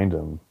 spots behind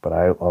him. But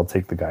I'll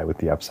take the guy with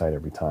the upside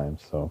every time.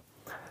 So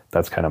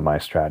that's kind of my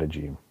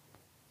strategy.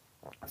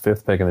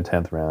 5th pick in the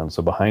 10th round.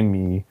 So behind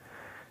me,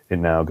 it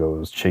now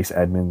goes Chase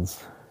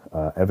Edmonds,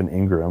 Evan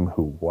Ingram,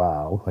 who,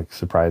 wow, like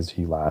surprised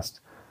he lasts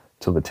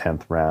till the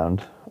 10th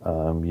round,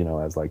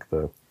 as like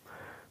the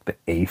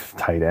 8th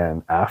tight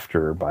end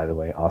after, by the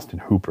way, Austin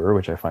Hooper,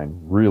 which I find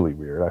really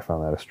weird. I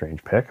found that a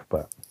strange pick,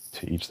 but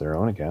to each their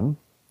own again.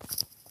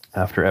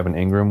 After Evan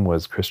Ingram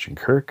was Christian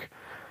Kirk,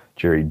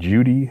 Jerry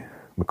Jeudy,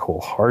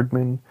 Mecole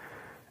Hardman,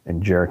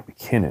 and Jerick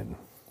McKinnon.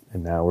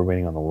 And now we're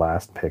waiting on the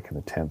last pick in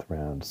the 10th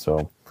round.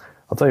 So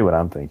I'll tell you what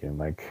I'm thinking.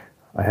 Like,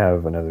 I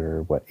have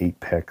another, 8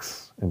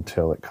 picks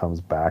until it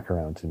comes back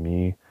around to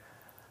me.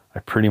 I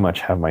pretty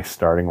much have my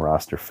starting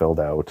roster filled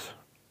out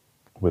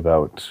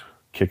without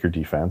kicker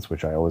defense,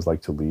 which I always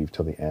like to leave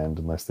till the end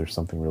unless there's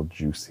something real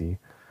juicy.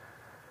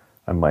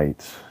 I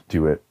might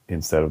do it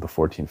instead of the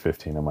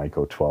 14-15. I might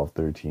go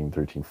 12-13,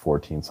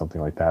 13-14, something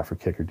like that for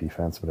kicker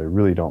defense. But I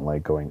really don't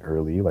like going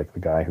early, like the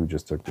guy who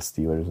just took the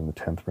Steelers in the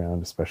 10th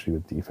round, especially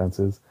with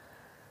defenses.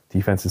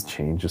 Defenses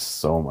change just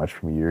so much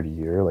from year to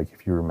year. Like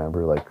if you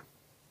remember, like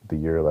the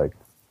year, like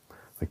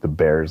the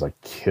Bears like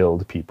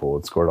killed people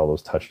and scored all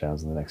those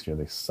touchdowns, and the next year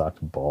they sucked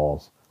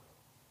balls.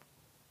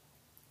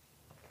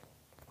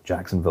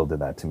 Jacksonville did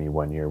that to me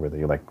one year where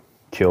they like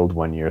killed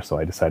one year, so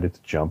I decided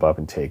to jump up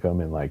and take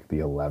them in like the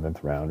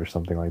 11th round or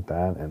something like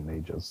that, and they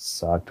just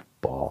sucked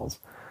balls.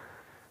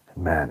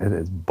 And man, it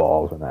is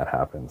balls when that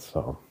happens.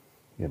 So,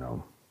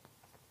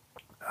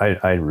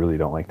 I really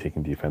don't like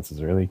taking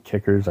defenses early.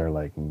 Kickers are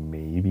like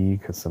maybe,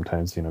 because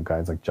sometimes,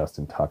 guys like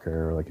Justin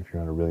Tucker, or like if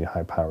you're on a really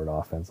high-powered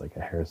offense like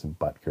a Harrison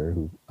Butker,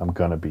 who I'm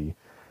going to be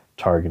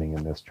targeting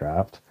in this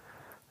draft,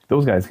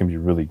 those guys can be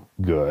really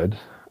good.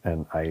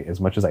 And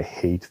as much as I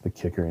hate the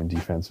kicker in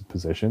defensive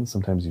positions,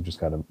 sometimes you just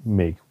got to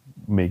make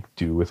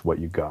do with what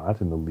you got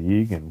in the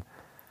league. And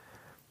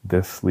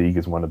this league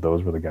is one of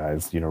those where the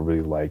guys,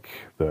 really like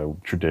the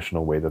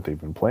traditional way that they've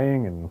been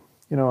playing. And,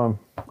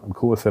 I'm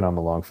cool with it. I'm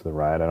along for the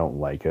ride. I don't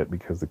like it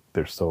because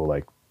they're so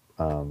like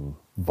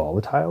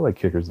volatile, like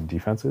kickers and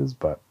defenses.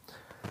 But,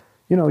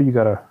 you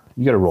gotta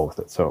roll with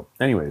it. So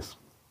anyways,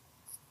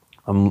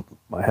 I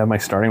have my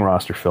starting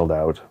roster filled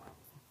out.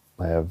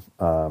 I have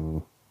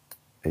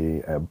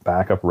a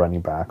backup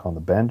running back on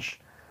the bench,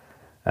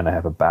 and I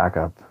have a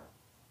backup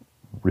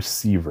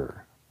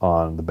receiver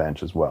on the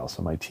bench as well.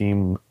 So my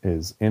team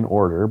is in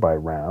order by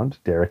round: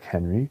 Derrick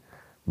Henry,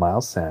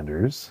 Miles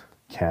Sanders,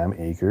 Cam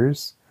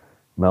Akers,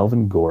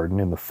 Melvin Gordon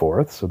in the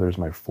 4th. So there's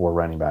my 4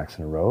 running backs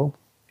in a row.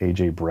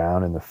 A.J.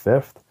 Brown in the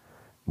 5th,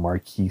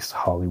 Marquise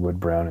Hollywood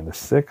Brown in the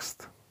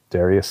 6th,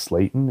 Darius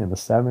Slayton in the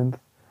 7th.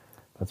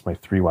 That's my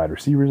 3 wide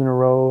receivers in a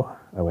row.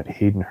 I went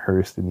Hayden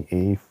Hurst in the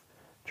 8th,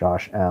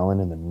 Josh Allen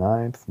in the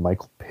 9th,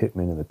 Michael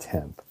Pittman in the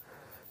 10th.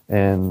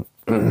 And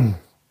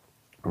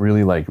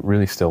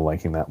really still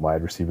liking that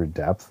wide receiver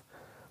depth.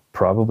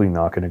 Probably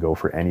not going to go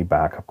for any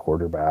backup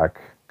quarterback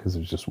because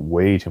there's just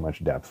way too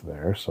much depth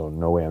there. So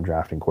no way I'm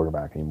drafting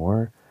quarterback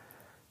anymore.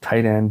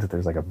 Tight end,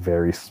 there's like a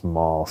very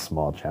small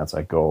chance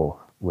I go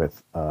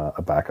with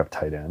a backup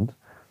tight end.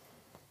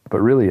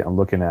 But really, I'm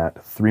looking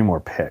at 3 more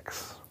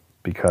picks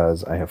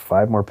because I have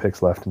 5 more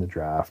picks left in the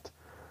draft.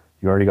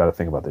 You already got to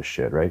think about this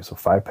shit, right? So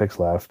 5 picks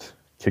left,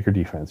 kicker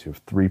defense, you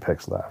have 3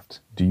 picks left.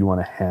 Do you want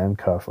to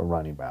handcuff a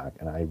running back?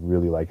 And I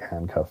really like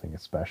handcuffing,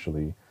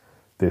 especially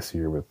this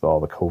year with all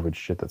the COVID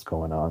shit that's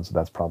going on. So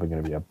that's probably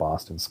going to be a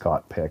Boston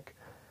Scott pick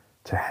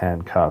to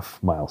handcuff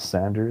Miles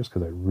Sanders,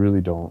 because I really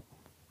don't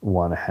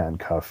want to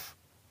handcuff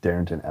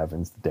Darrington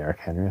Evans to Derrick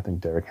Henry. I think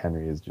Derrick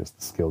Henry is just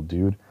a skilled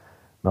dude.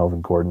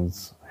 Melvin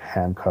Gordon's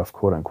handcuff,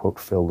 quote unquote,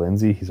 Phil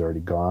Lindsay. He's already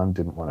gone.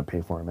 Didn't want to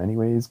pay for him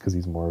anyways because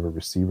he's more of a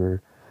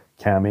receiver.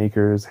 Cam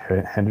Akers,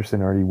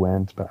 Henderson already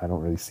went, but I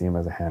don't really see him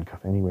as a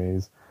handcuff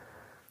anyways.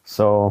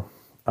 So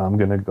I'm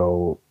going to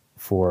go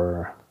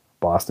for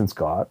Boston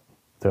Scott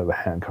to the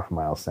handcuff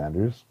Miles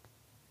Sanders.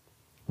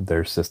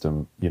 Their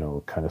system,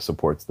 kind of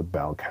supports the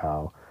bell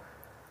cow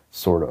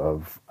sort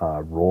of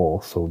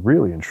role. So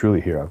really and truly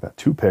here, I've got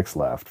 2 picks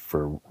left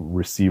for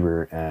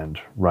receiver and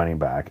running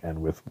back,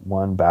 and with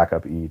 1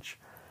 backup each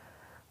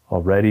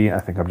already, I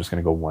think I'm just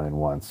going to go 1 and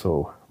 1.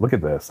 So look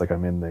at this. Like,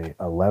 I'm in the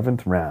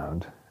 11th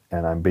round,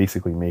 and I'm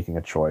basically making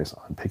a choice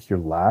on pick your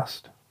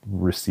last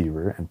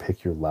receiver and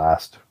pick your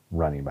last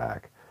running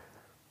back,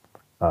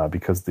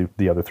 because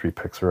the other 3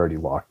 picks are already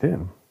locked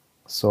in.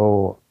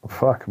 So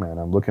fuck, man,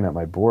 I'm looking at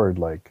my board,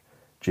 like,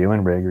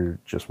 Jalen Reagor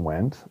just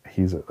went.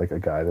 He's like a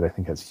guy that I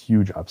think has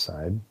huge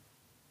upside.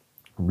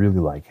 Really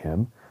like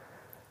him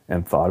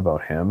and thought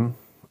about him,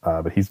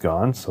 but he's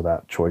gone. So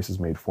that choice is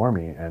made for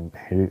me. And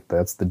hey,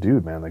 that's the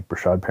dude, man. Like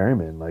Brashad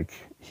Perryman, like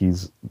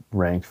he's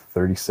ranked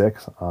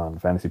 36 on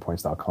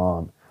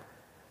fantasypoints.com.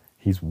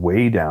 He's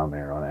way down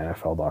there on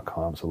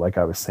NFL.com. So like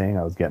I was saying,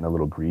 I was getting a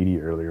little greedy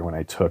earlier when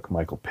I took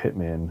Michael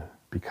Pittman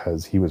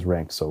because he was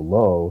ranked so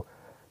low.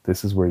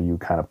 This is where you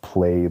kind of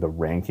play the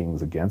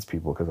rankings against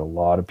people, because a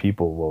lot of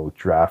people will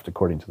draft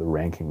according to the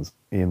rankings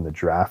in the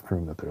draft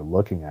room that they're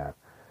looking at.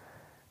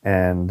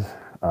 And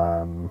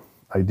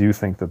I do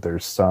think that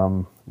there's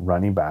some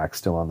running backs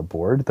still on the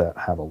board that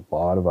have a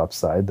lot of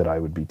upside that I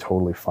would be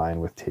totally fine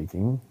with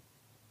taking.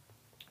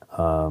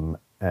 And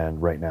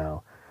right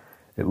now,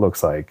 it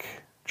looks like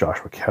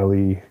Joshua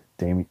Kelly,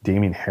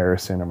 Damian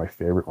Harrison are my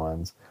favorite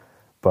ones.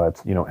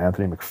 But, you know,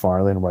 Anthony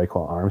McFarland,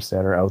 Ryquell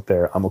Armstead are out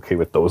there. I'm okay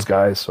with those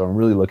guys. So I'm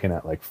really looking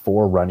at like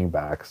 4 running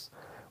backs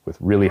with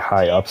really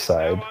high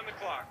upside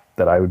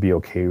that I would be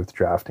okay with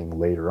drafting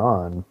later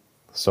on.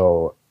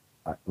 So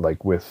like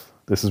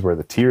this is where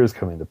the tiers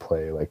come into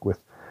play. Like with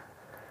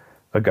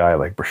a guy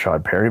like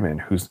Brashad Perryman,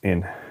 who's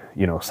in,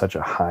 you know, such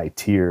a high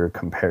tier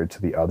compared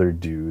to the other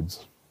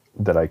dudes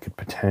that I could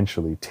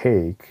potentially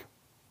take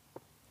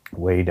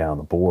way down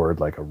the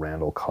board, like a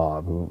Randall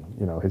Cobb, who,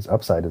 you know, his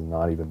upside is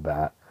not even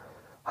that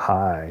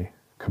high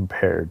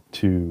compared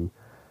to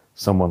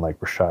someone like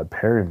Brashad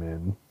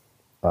Perryman.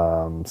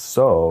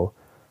 So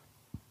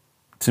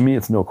to me,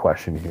 it's no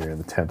question here in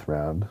the 10th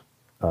round.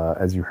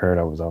 As you heard,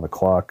 I was on the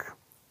clock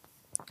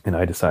and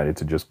I decided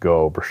to just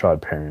go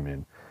Brashad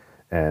Perryman.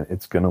 And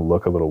it's going to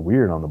look a little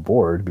weird on the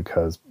board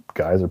because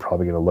guys are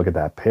probably going to look at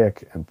that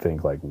pick and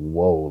think like,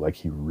 whoa, like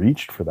he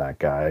reached for that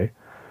guy.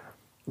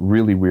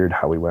 Really weird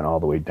how we went all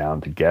the way down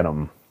to get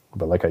him.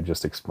 But like I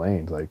just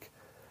explained, like,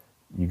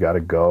 you got to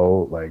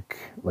go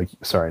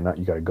sorry, not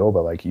you got to go,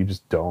 but like you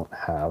just don't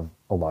have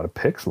a lot of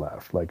picks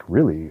left. Like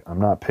really, I'm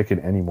not picking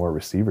any more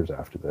receivers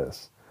after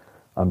this.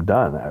 I'm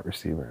done at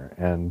receiver.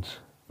 And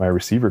my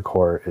receiver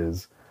core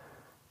is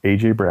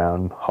A.J.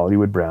 Brown,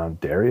 Hollywood Brown,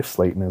 Darius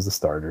Slayton as the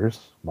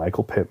starters,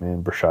 Michael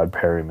Pittman, Brashad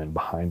Perryman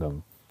behind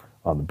them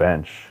on the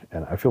bench.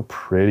 And I feel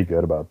pretty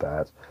good about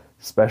that,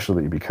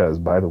 especially because,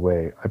 by the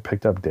way, I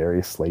picked up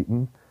Darius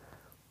Slayton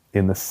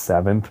in the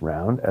 7th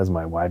round as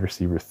my wide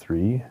receiver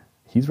 3.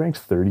 He's ranked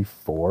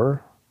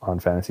 34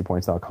 on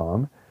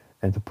fantasypoints.com.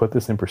 And to put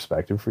this in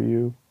perspective for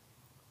you,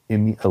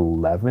 in the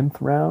 11th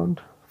round,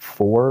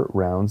 5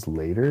 rounds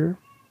later,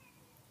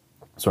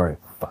 how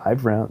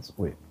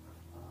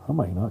am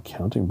I not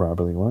counting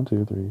properly? 1,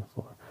 2, 3,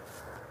 4.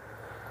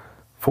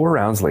 4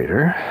 rounds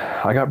later,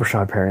 I got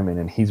Brashad Perryman,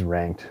 and he's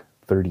ranked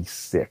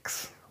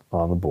 36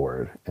 on the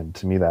board. And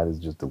to me, that is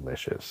just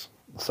delicious.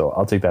 So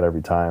I'll take that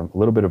every time. A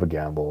little bit of a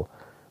gamble.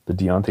 The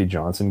Deontay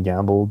Johnson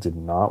gamble did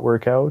not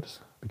work out,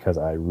 because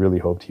I really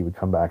hoped he would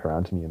come back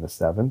around to me in the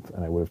 7th,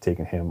 and I would have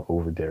taken him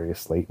over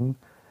Darius Slayton.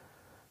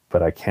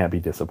 But I can't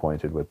be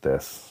disappointed with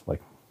this.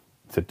 Like,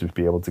 to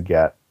be able to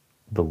get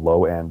the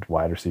low-end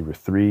wide receiver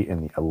 3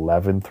 in the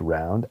 11th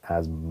round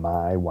as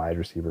my wide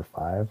receiver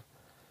 5,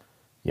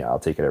 yeah, I'll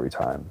take it every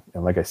time.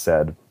 And like I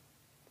said,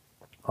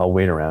 I'll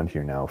wait around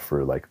here now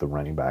for like the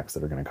running backs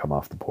that are going to come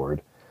off the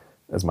board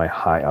as my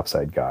high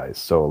upside guys.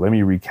 So let me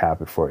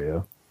recap it for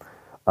you.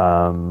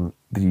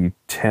 The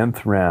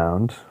 10th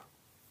round...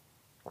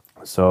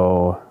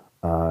 So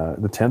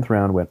the 10th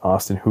round went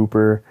Austin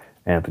Hooper,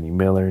 Anthony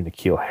Miller,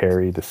 N'Keal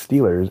Harry, the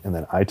Steelers, and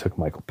then I took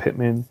Michael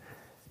Pittman.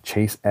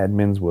 Chase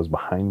Edmonds was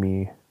behind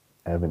me,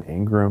 Evan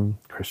Ingram,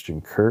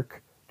 Christian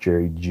Kirk,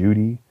 Jerry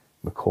Jeudy,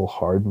 Mecole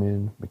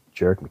Hardman,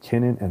 Jerick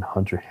McKinnon, and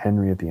Hunter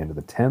Henry at the end of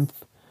the 10th.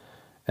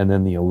 And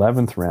then the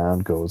 11th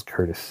round goes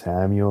Curtis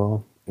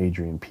Samuel,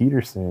 Adrian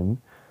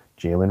Peterson,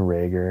 Jalen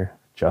Reagor,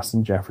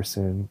 Justin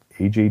Jefferson,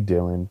 A.J.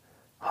 Dillon,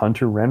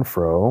 Hunter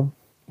Renfrow,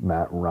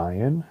 Matt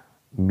Ryan,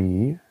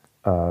 me,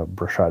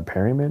 Brashad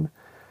Perryman,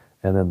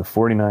 and then the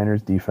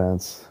 49ers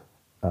defense,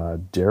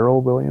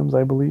 Darrell Williams,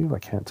 I believe. I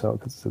can't tell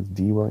because it says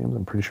D. Williams.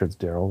 I'm pretty sure it's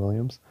Darrell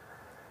Williams.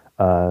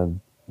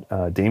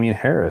 Damian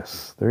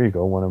Harris, there you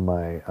go. One of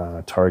my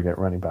target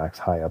running backs,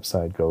 high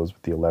upside, goes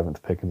with the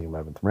 11th pick in the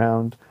 11th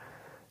round.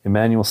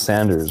 Emmanuel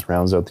Sanders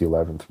rounds out the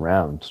 11th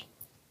round.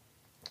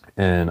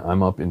 And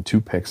I'm up in 2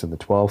 picks in the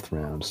 12th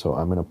round, so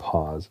I'm going to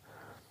pause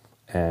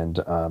and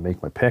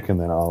make my pick, and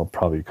then I'll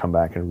probably come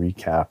back and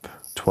recap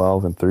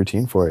 12 and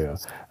 13 for you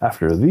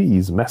after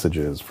these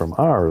messages from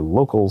our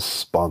local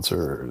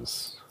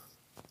sponsors.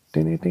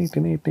 And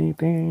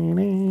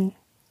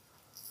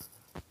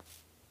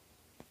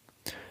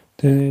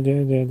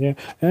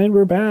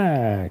we're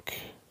back.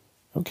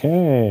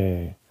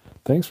 Okay.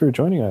 Thanks for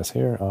joining us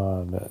here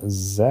on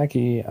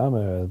Zaki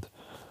Ahmed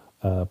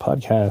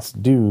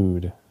podcast,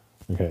 dude.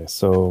 Okay,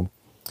 so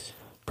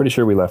pretty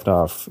sure we left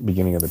off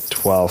beginning of the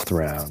 12th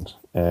round,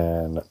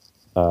 and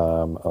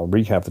I'll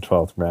recap the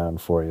 12th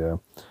round for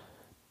you.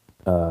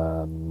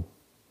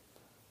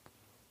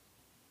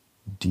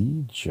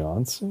 D.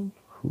 Johnson?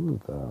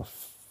 Who the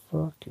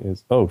fuck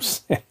is... Oh,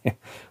 I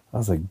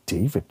was like,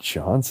 David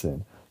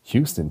Johnson.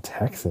 Houston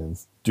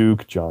Texans.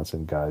 Duke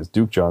Johnson, guys.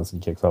 Duke Johnson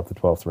kicks off the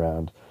 12th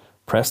round.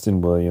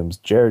 Preston Williams,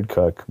 Jared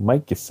Cook,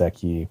 Mike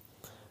Gesicki,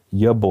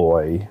 ya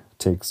boy,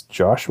 takes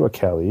Joshua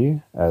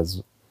Kelly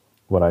as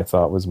what I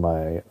thought was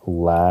my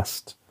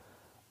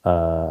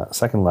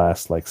second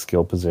last like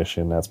skill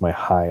position. That's my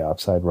high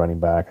upside running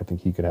back. I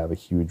think he could have a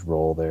huge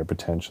role there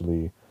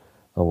potentially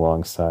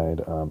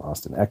alongside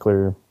Austin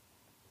Eckler.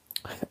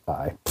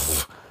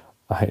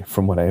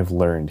 From what I have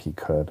learned, he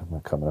could. I'm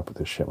not coming up with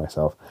this shit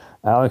myself.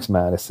 Alex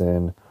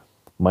Madison,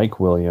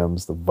 Mike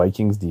Williams, the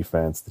Vikings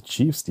defense, the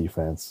Chiefs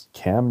defense,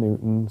 Cam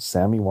Newton,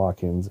 Sammy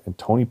Watkins, and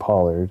Tony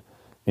Pollard.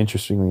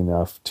 Interestingly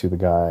enough, to the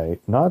guy,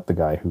 not the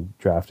guy who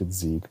drafted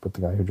Zeke, but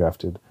the guy who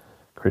drafted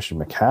Christian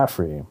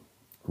McCaffrey.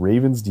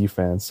 Ravens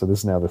defense. So this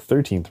is now the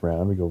 13th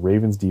round. We go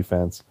Ravens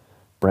defense,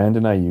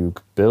 Brandon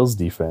Ayuk, Bills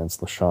defense,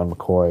 LaShawn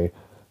McCoy,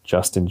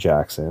 Justin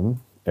Jackson,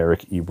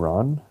 Eric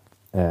Ebron,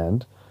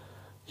 and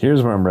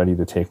here's where I'm ready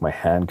to take my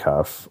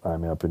handcuff.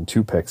 I'm up in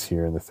 2 picks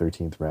here in the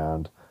 13th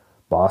round.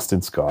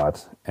 Boston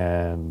Scott,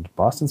 and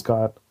Boston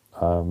Scott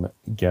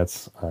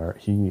gets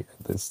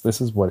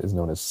this is what is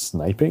known as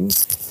sniping.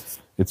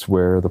 It's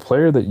where the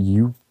player that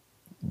you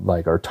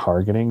like are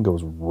targeting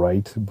goes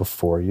right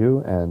before you,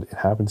 and it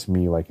happened to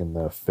me like in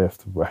the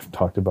 5th, I've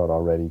talked about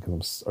already,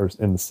 or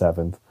in the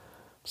 7th.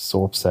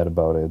 So upset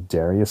about it.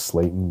 Darius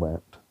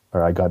Slayton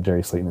I got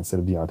Darius Slayton instead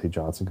of Deontay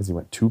Johnson because he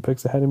went 2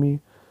 picks ahead of me.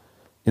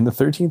 In the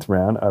 13th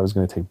round, I was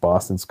going to take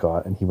Boston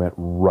Scott, and he went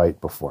right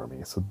before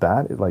me. So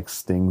that, it like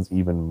stings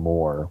even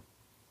more.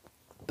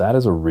 That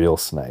is a real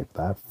snipe.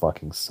 That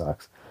fucking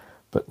sucks.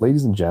 But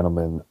ladies and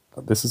gentlemen,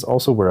 this is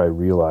also where I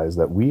realized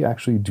that we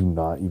actually do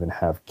not even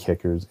have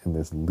kickers in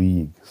this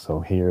league.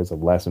 So here's a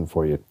lesson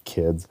for you,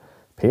 kids.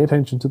 Pay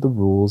attention to the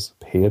rules.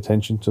 Pay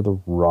attention to the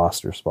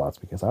roster spots,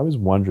 because I was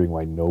wondering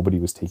why nobody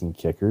was taking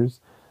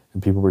kickers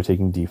and people were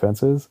taking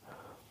defenses.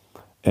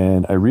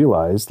 And I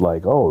realized,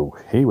 like, oh,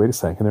 hey, wait a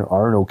second, there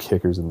are no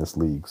kickers in this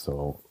league.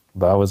 So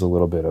that was a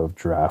little bit of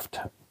draft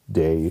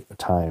day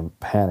time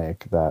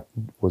panic that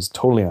was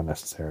totally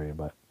unnecessary,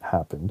 but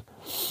happened.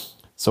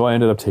 So I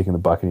ended up taking the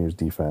Buccaneers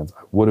defense.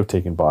 I would have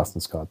taken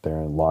Boston Scott there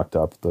and locked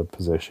up the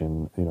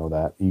position,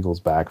 that Eagles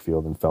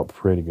backfield, and felt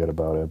pretty good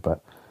about it.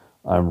 But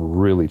I'm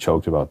really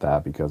choked about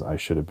that because I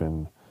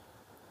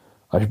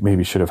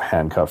maybe should have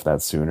handcuffed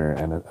that sooner.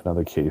 And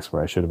another case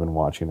where I should have been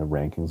watching the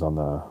rankings on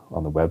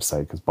the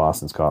website, because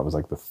Boston Scott was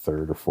like the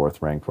 3rd or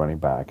 4th ranked running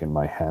back, and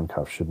my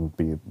handcuff shouldn't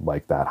be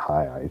like that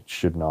high. I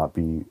should not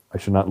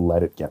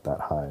let it get that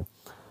high.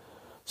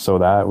 So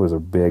that was a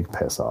big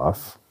piss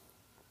off.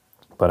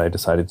 But I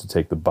decided to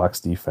take the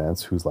Bucs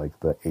defense, who's like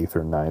the 8th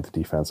or 9th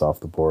defense off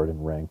the board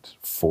and ranked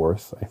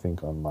 4th, I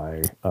think, on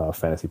my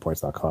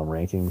fantasypoints.com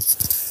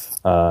rankings.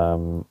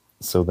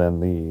 So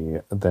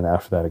then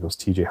after that, it goes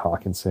TJ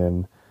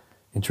Hawkinson.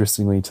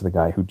 Interestingly, to the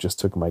guy who just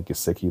took Mike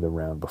Gesicki the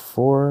round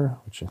before,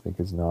 which I think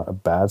is not a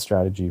bad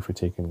strategy for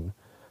taking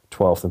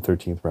 12th and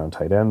 13th round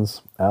tight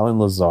ends. Alan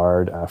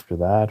Lazard after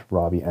that,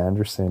 Robbie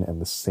Anderson,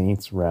 and the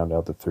Saints round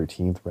out the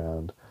 13th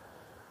round.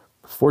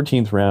 The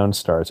 14th round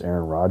starts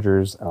Aaron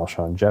Rodgers,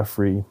 Alshon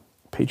Jeffrey,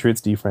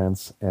 Patriots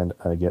defense, and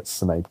I get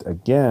sniped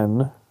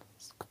again,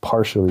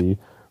 partially.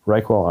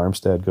 Raekwon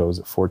Armstead goes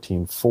at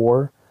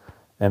 14-4.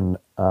 And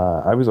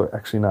I was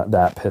actually not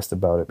that pissed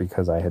about it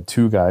because I had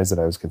 2 guys that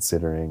I was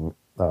considering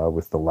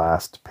with the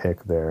last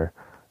pick there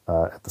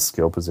at the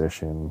skill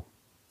position,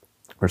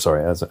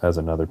 as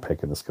another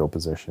pick in the skill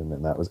position,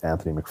 and that was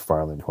Anthony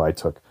McFarland, who I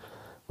took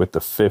with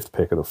the 5th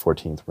pick of the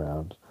 14th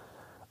round.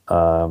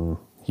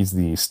 He's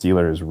the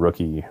Steelers'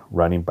 rookie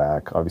running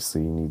back.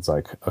 Obviously, he needs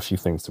like a few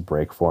things to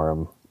break for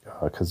him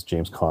because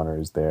James Conner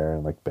is there,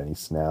 and like Benny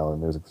Snell,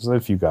 and there's a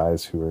few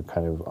guys who are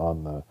kind of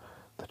on the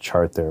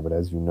chart there. But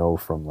as you know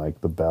from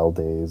like the Bell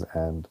days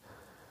and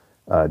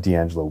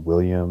D'Angelo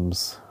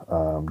Williams,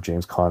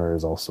 James Conner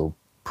is also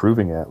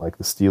proving it. Like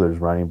the Steelers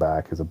running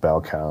back is a bell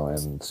cow,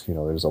 and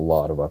there's a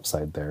lot of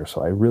upside there.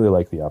 So I really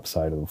like the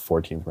upside of the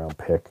 14th round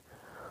pick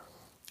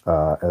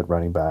at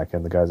running back,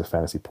 and the guys at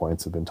Fantasy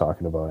Points have been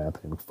talking about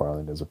Anthony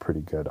McFarland as a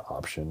pretty good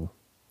option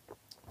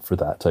for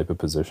that type of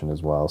position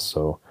as well.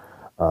 So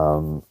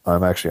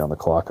I'm actually on the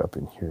clock up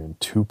in here in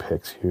 2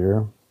 picks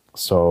here.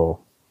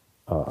 So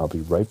I'll be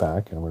right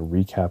back, and I'm going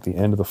to recap the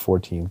end of the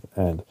 14th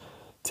and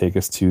take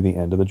us to the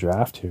end of the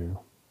draft here.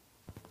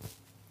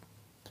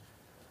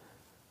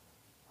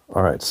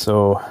 All right,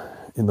 so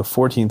in the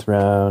 14th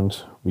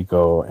round, we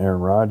go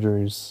Aaron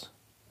Rodgers,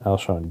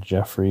 Alshon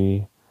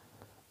Jeffrey,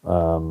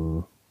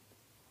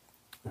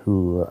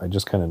 who I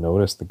just kind of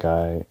noticed the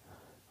guy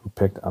who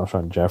picked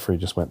Alshon Jeffrey,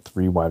 just went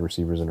 3 wide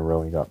receivers in a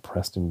row. He got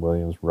Preston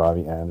Williams,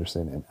 Robbie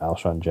Anderson, and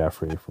Alshon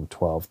Jeffrey from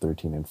 12,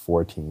 13, and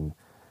 14,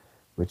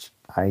 which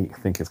I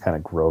think is kind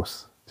of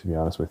gross, to be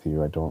honest with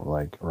you. I don't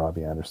like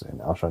Robbie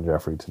Anderson. Alshon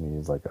Jeffrey to me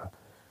is like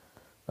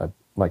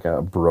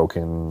a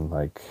broken,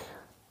 like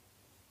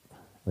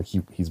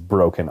he's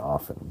broken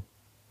often.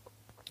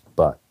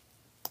 But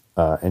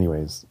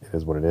anyways, it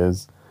is what it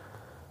is.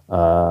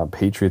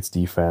 Patriots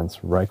defense,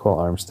 Raekwon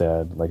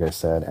Armstead, like I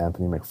said,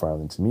 Anthony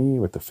McFarland to me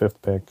with the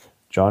 5th pick,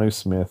 Jonnu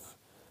Smith,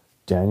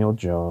 Daniel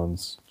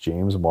Jones,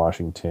 James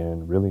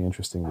Washington. Really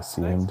interesting to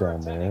see him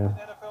down there.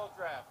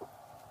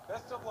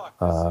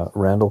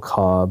 Randall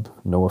Cobb,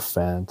 Noah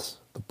Fant,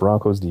 the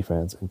Broncos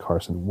defense, and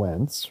Carson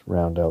Wentz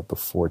round out the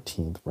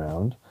 14th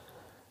round.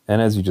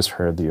 And as you just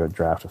heard, the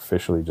draft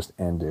officially just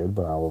ended,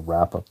 but I will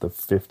wrap up the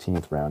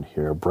 15th round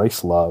here.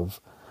 Bryce Love,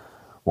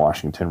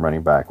 Washington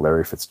running back,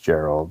 Larry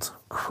Fitzgerald.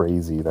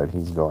 Crazy that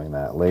he's going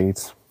that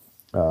late.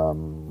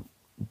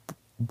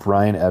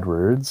 Brian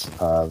Edwards,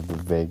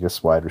 the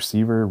Vegas wide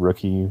receiver,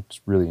 rookie.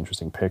 Just really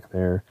interesting pick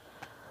there.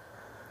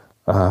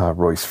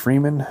 Royce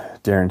Freeman,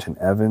 Darrington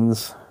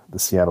Evans, the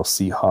Seattle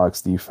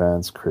Seahawks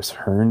defense, Chris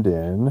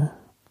Herndon,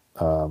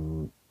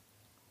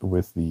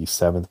 with the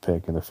 7th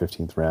pick in the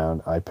 15th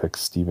round. I picked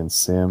Steven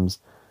Sims,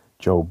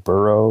 Joe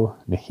Burrow,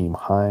 Naheem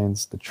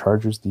Hines, the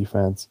Chargers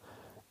defense.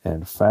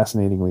 And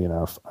fascinatingly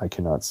enough, I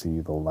cannot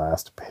see the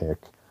last pick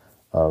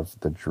of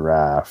the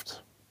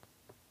draft.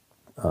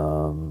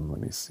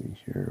 Let me see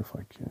here if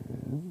I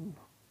can.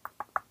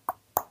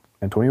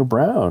 Antonio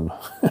Brown.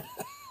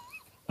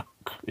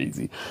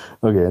 Crazy.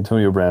 Okay,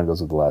 Antonio Brown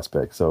goes with the last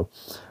pick. So,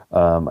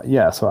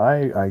 so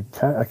I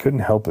couldn't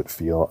help but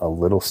feel a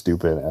little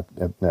stupid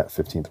at that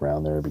 15th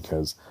round there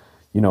because,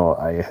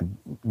 I had,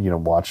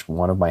 watched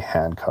one of my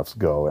handcuffs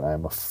go, and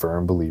I'm a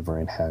firm believer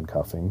in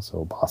handcuffing.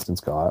 So Boston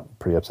Scott,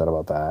 pretty upset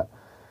about that.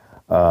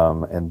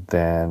 And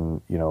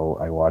then,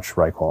 I watched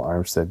Raekwon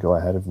Armstead go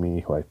ahead of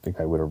me, who I think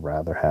I would have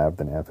rather have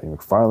than Anthony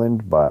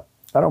McFarland, but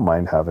I don't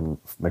mind having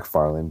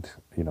McFarland.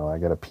 I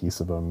get a piece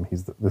of him.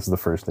 This is the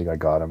first league I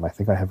got him. I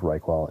think I have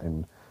Raekwon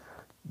in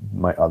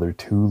my other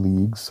 2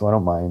 leagues, so I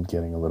don't mind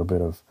getting a little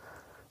bit of,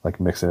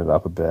 mixing it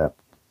up a bit.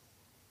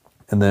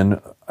 And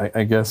then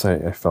I guess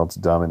I felt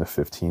dumb in the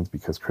 15th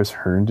because Chris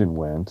Herndon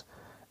went,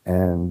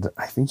 and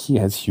I think he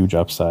has huge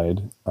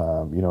upside.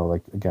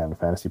 Again,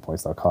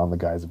 fantasypoints.com, the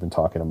guys have been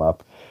talking him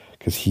up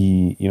because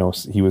he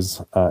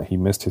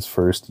missed his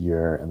first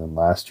year, and then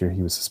last year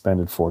he was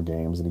suspended 4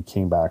 games, and he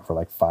came back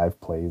for 5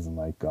 plays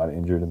and got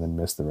injured and then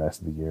missed the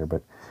rest of the year.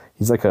 But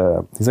he's like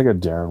a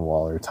Darren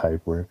Waller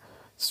type, where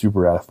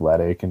super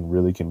athletic and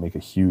really can make a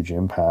huge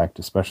impact,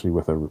 especially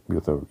with a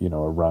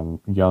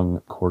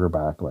young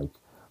quarterback like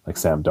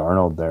Sam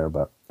Darnold there.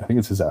 But I think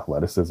it's his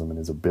athleticism and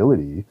his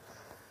ability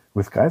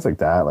with guys like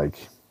that,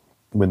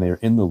 when they're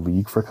in the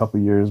league for a couple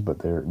of years, but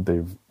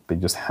they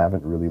just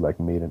haven't really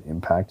made an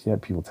impact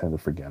yet. People tend to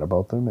forget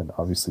about them. And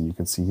obviously you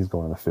can see he's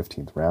going in the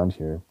 15th round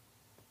here.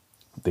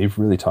 They've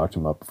really talked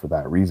him up for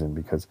that reason,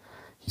 because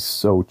he's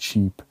so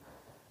cheap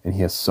and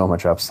he has so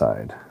much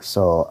upside.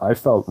 So I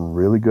felt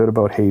really good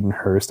about Hayden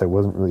Hurst. I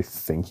wasn't really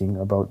thinking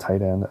about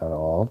tight end at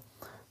all.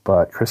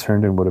 But Chris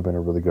Herndon would have been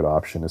a really good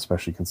option,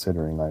 especially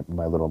considering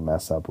my little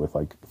mess up with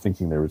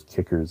thinking there was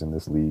kickers in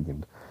this league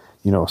and,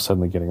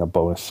 suddenly getting a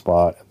bonus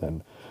spot. And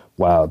then,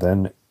 wow,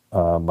 then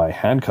my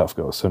handcuff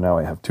goes. So now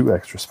I have 2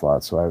 extra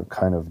spots. So I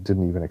kind of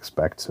didn't even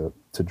expect to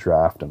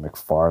draft a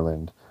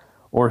McFarland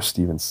or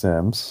Steven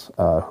Sims,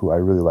 who I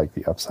really like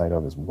the upside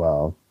of as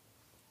well.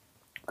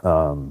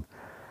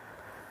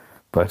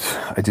 But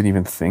I didn't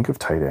even think of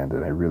tight end,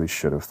 and I really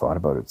should have thought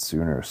about it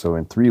sooner. So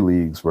in 3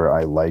 leagues where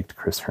I liked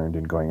Chris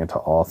Herndon going into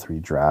all 3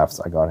 drafts,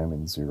 I got him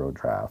in 0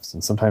 drafts.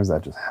 And sometimes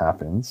that just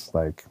happens.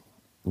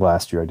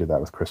 Last year I did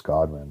that with Chris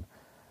Godwin.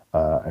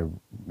 I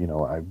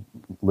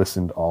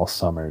listened all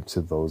summer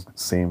to the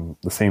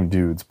same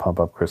dudes pump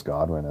up Chris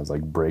Godwin as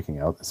breaking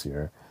out this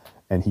year.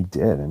 And he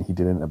did it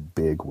in a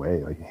big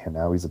way.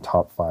 Now he's a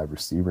top 5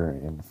 receiver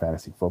in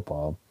fantasy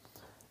football.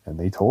 And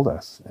they told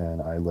us,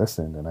 and I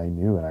listened, and I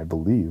knew, and I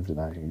believed,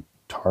 and I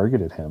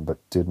targeted him, but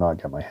did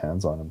not get my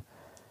hands on him.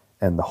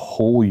 And the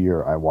whole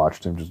year I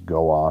watched him just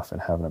go off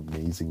and have an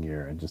amazing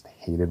year, and just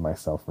hated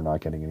myself for not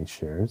getting any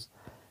shares.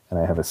 And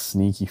I have a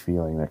sneaky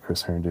feeling that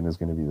Chris Herndon is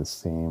going to be the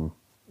same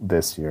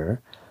this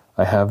year.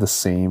 I have the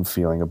same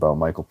feeling about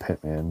Michael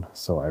Pittman,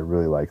 so I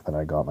really like that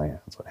I got my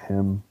hands on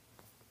him.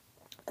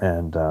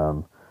 And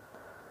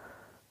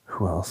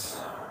who else?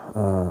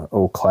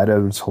 Clyde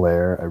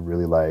Edwards-Helaire, I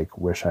really like.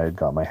 Wish I had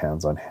got my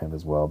hands on him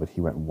as well, but he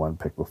went 1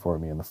 pick before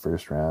me in the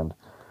 1st round.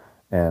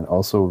 And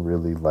also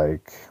really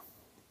like,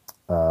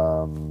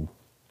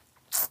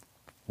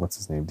 what's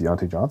his name?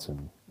 Deontay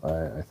Johnson.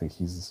 I think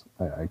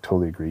I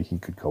totally agree. He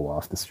could go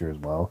off this year as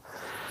well.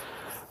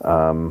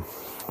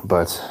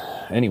 But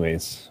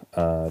anyways,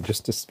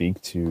 just to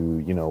speak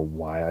to,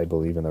 why I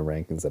believe in the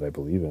rankings that I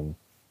believe in.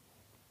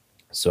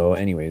 So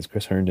anyways,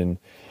 Chris Herndon,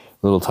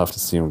 a little tough to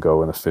see him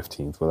go in the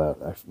 15th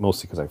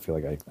mostly because I feel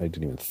like I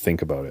didn't even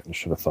think about it and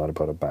should have thought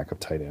about a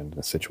backup tight end in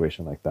a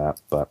situation like that.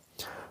 But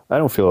I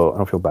don't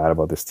feel bad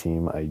about this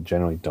team. I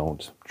generally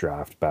don't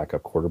draft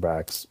backup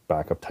quarterbacks,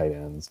 backup tight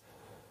ends,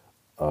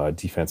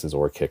 defenses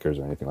or kickers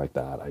or anything like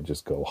that. I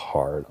just go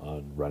hard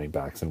on running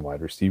backs and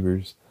wide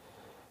receivers.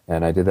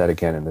 And I did that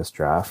again in this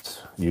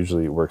draft.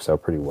 Usually it works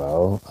out pretty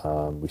well.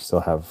 We still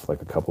have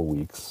like a couple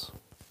weeks,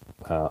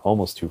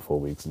 almost 2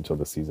 full weeks until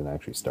the season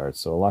actually starts.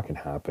 So a lot can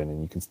happen,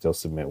 and you can still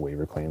submit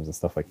waiver claims and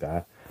stuff like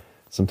that.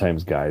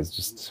 Sometimes guys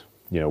just,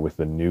 with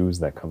the news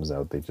that comes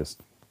out, they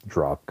just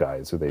drop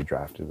guys who they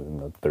drafted in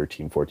the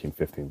 13th, 14th,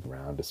 15th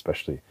round,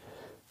 especially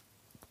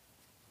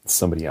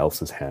somebody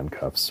else's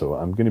handcuffs. So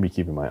I'm going to be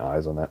keeping my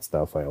eyes on that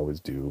stuff. I always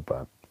do.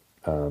 But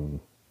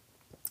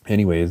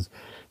anyways,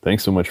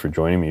 thanks so much for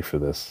joining me for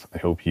this. I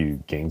hope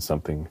you gained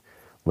something,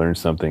 learned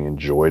something,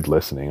 enjoyed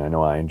listening. I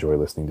know I enjoy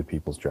listening to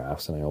people's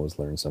drafts, and I always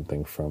learn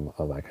something from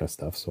all that kind of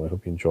stuff. So I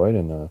hope you enjoyed.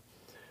 And,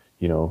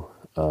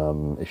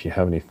 if you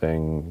have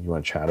anything you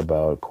want to chat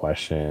about,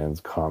 questions,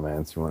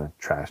 comments, you want to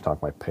trash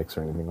talk my picks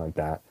or anything like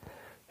that,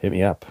 hit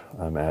me up.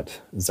 I'm at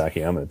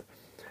Zaki Ahmed.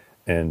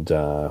 And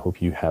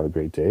hope you have a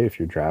great day. If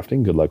you're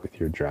drafting, good luck with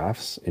your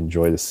drafts.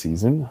 Enjoy the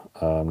season.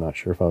 I'm not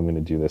sure if I'm going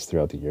to do this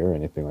throughout the year or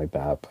anything like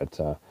that,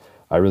 but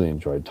I really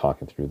enjoyed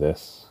talking through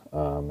this.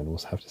 And we'll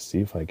have to see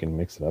if I can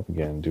mix it up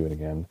again, do it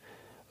again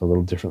a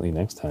little differently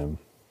next time.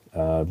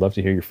 I'd love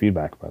to hear your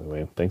feedback, by the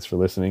way. Thanks for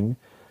listening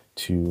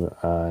to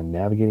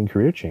Navigating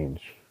Career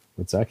Change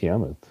with Zaki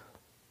Ahmed.